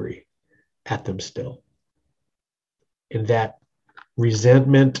angry at them still. And that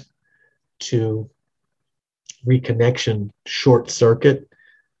resentment to reconnection short circuit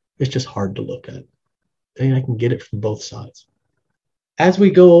is just hard to look at. And I can get it from both sides. As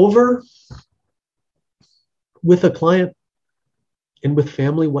we go over with a client and with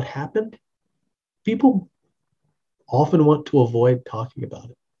family what happened, people often want to avoid talking about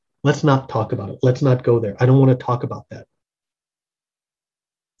it. Let's not talk about it. Let's not go there. I don't want to talk about that.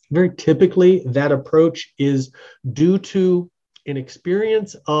 Very typically, that approach is due to an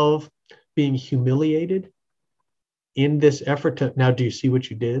experience of being humiliated in this effort to, now, do you see what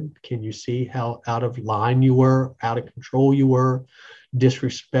you did? Can you see how out of line you were, out of control you were,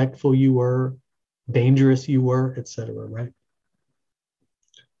 disrespectful you were, dangerous you were, etc., right?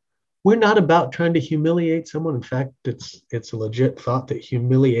 We're not about trying to humiliate someone. In fact, it's a legit thought that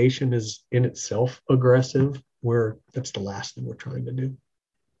humiliation is in itself aggressive. That's the last thing we're trying to do.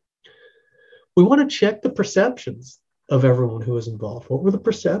 We want to check the perceptions of everyone who is involved. What were the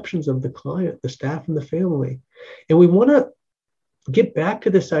perceptions of the client, the staff, and the family? And we want to get back to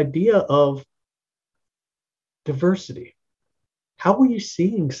this idea of diversity. How were you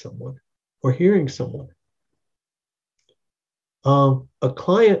seeing someone or hearing someone? A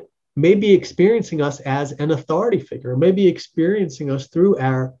client may be experiencing us as an authority figure, may be experiencing us through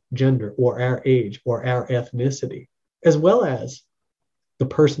our gender or our age or our ethnicity, as well as the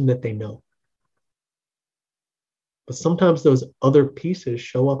person that they know. But sometimes those other pieces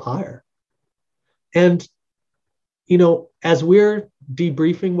show up higher. And, as we're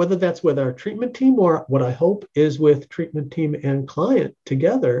debriefing, whether that's with our treatment team or what I hope is with treatment team and client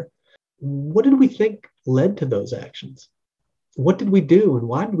together, what did we think led to those actions? What did we do and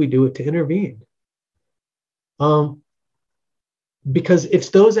why did we do it to intervene? Because it's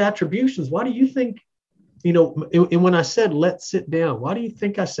those attributions. Why do you think, and when I said, let's sit down, why do you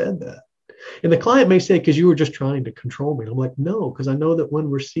think I said that? And the client may say, because you were just trying to control me. And I'm like, no, because I know that when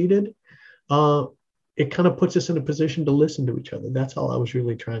we're seated, it kind of puts us in a position to listen to each other. That's all I was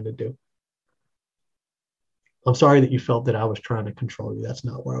really trying to do. I'm sorry that you felt that I was trying to control you. That's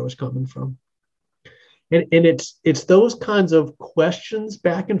not where I was coming from. And it's those kinds of questions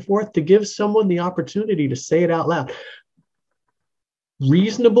back and forth to give someone the opportunity to say it out loud.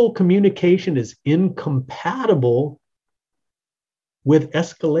 Reasonable communication is incompatible with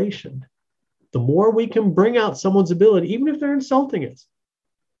escalation. The more we can bring out someone's ability, even if they're insulting us,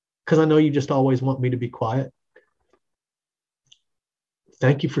 because I know you just always want me to be quiet.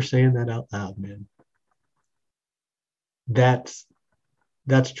 Thank you for saying that out loud, man. That's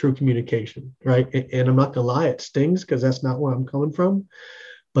true communication, right? And I'm not gonna lie, it stings because that's not where I'm coming from.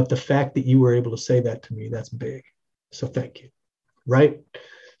 But the fact that you were able to say that to me, that's big. So thank you, right?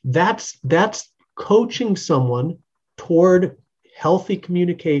 That's coaching someone toward healthy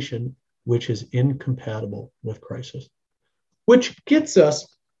communication, which is incompatible with crisis, which gets us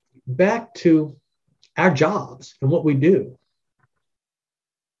back to our jobs and what we do.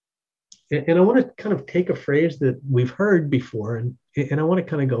 And I want to kind of take a phrase that we've heard before, and I want to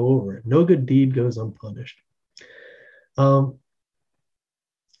kind of go over it. No good deed goes unpunished. And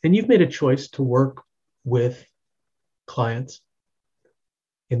you've made a choice to work with clients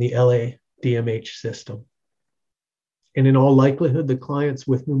in the LA DMH system. And in all likelihood, the clients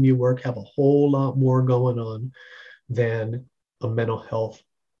with whom you work have a whole lot more going on than a mental health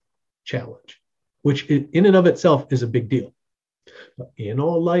challenge, which in and of itself is a big deal. But in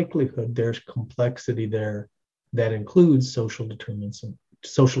all likelihood, there's complexity there that includes social determinants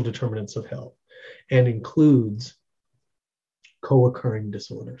of health and includes co-occurring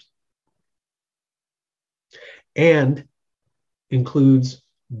disorders and includes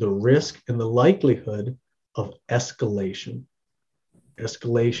the risk and the likelihood of escalation.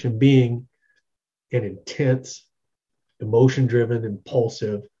 Escalation being an intense, emotion-driven,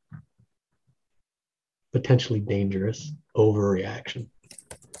 impulsive, potentially dangerous overreaction.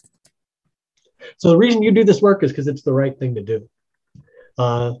 So the reason you do this work is because it's the right thing to do.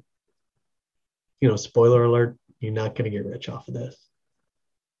 Spoiler alert, you're not going to get rich off of this.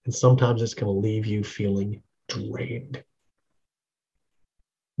 And sometimes it's going to leave you feeling drained.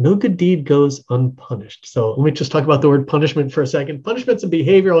 No good deed goes unpunished. So let me just talk about the word punishment for a second. Punishment's a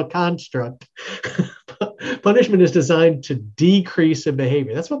behavioral construct. Punishment is designed to decrease a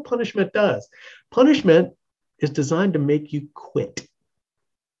behavior. That's what punishment does. Punishment is designed to make you quit.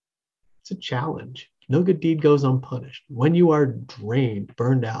 It's a challenge. No good deed goes unpunished. When you are drained,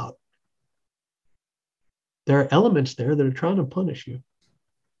 burned out, there are elements there that are trying to punish you.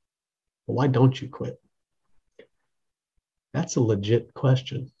 Well, why don't you quit? That's a legit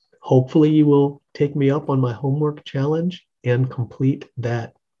question. Hopefully you will take me up on my homework challenge and complete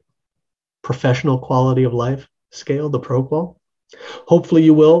that professional quality of life scale, the ProQual. Hopefully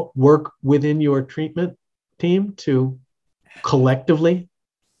you will work within your treatment team to collectively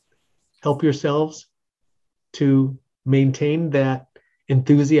help yourselves to maintain that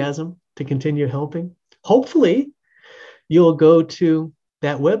enthusiasm to continue helping. Hopefully you'll go to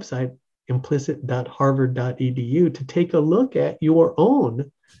that website, implicit.harvard.edu, to take a look at your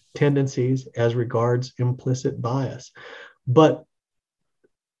own tendencies as regards implicit bias. But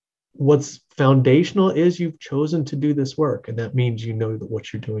what's foundational is you've chosen to do this work, and that means you know that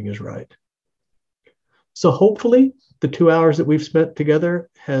what you're doing is right. So hopefully the 2 hours that we've spent together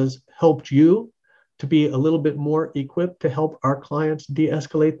has helped you to be a little bit more equipped to help our clients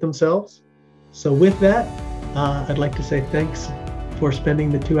de-escalate themselves. So with that, I'd like to say thanks for spending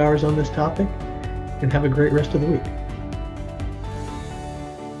the 2 hours on this topic, and have a great rest of the week.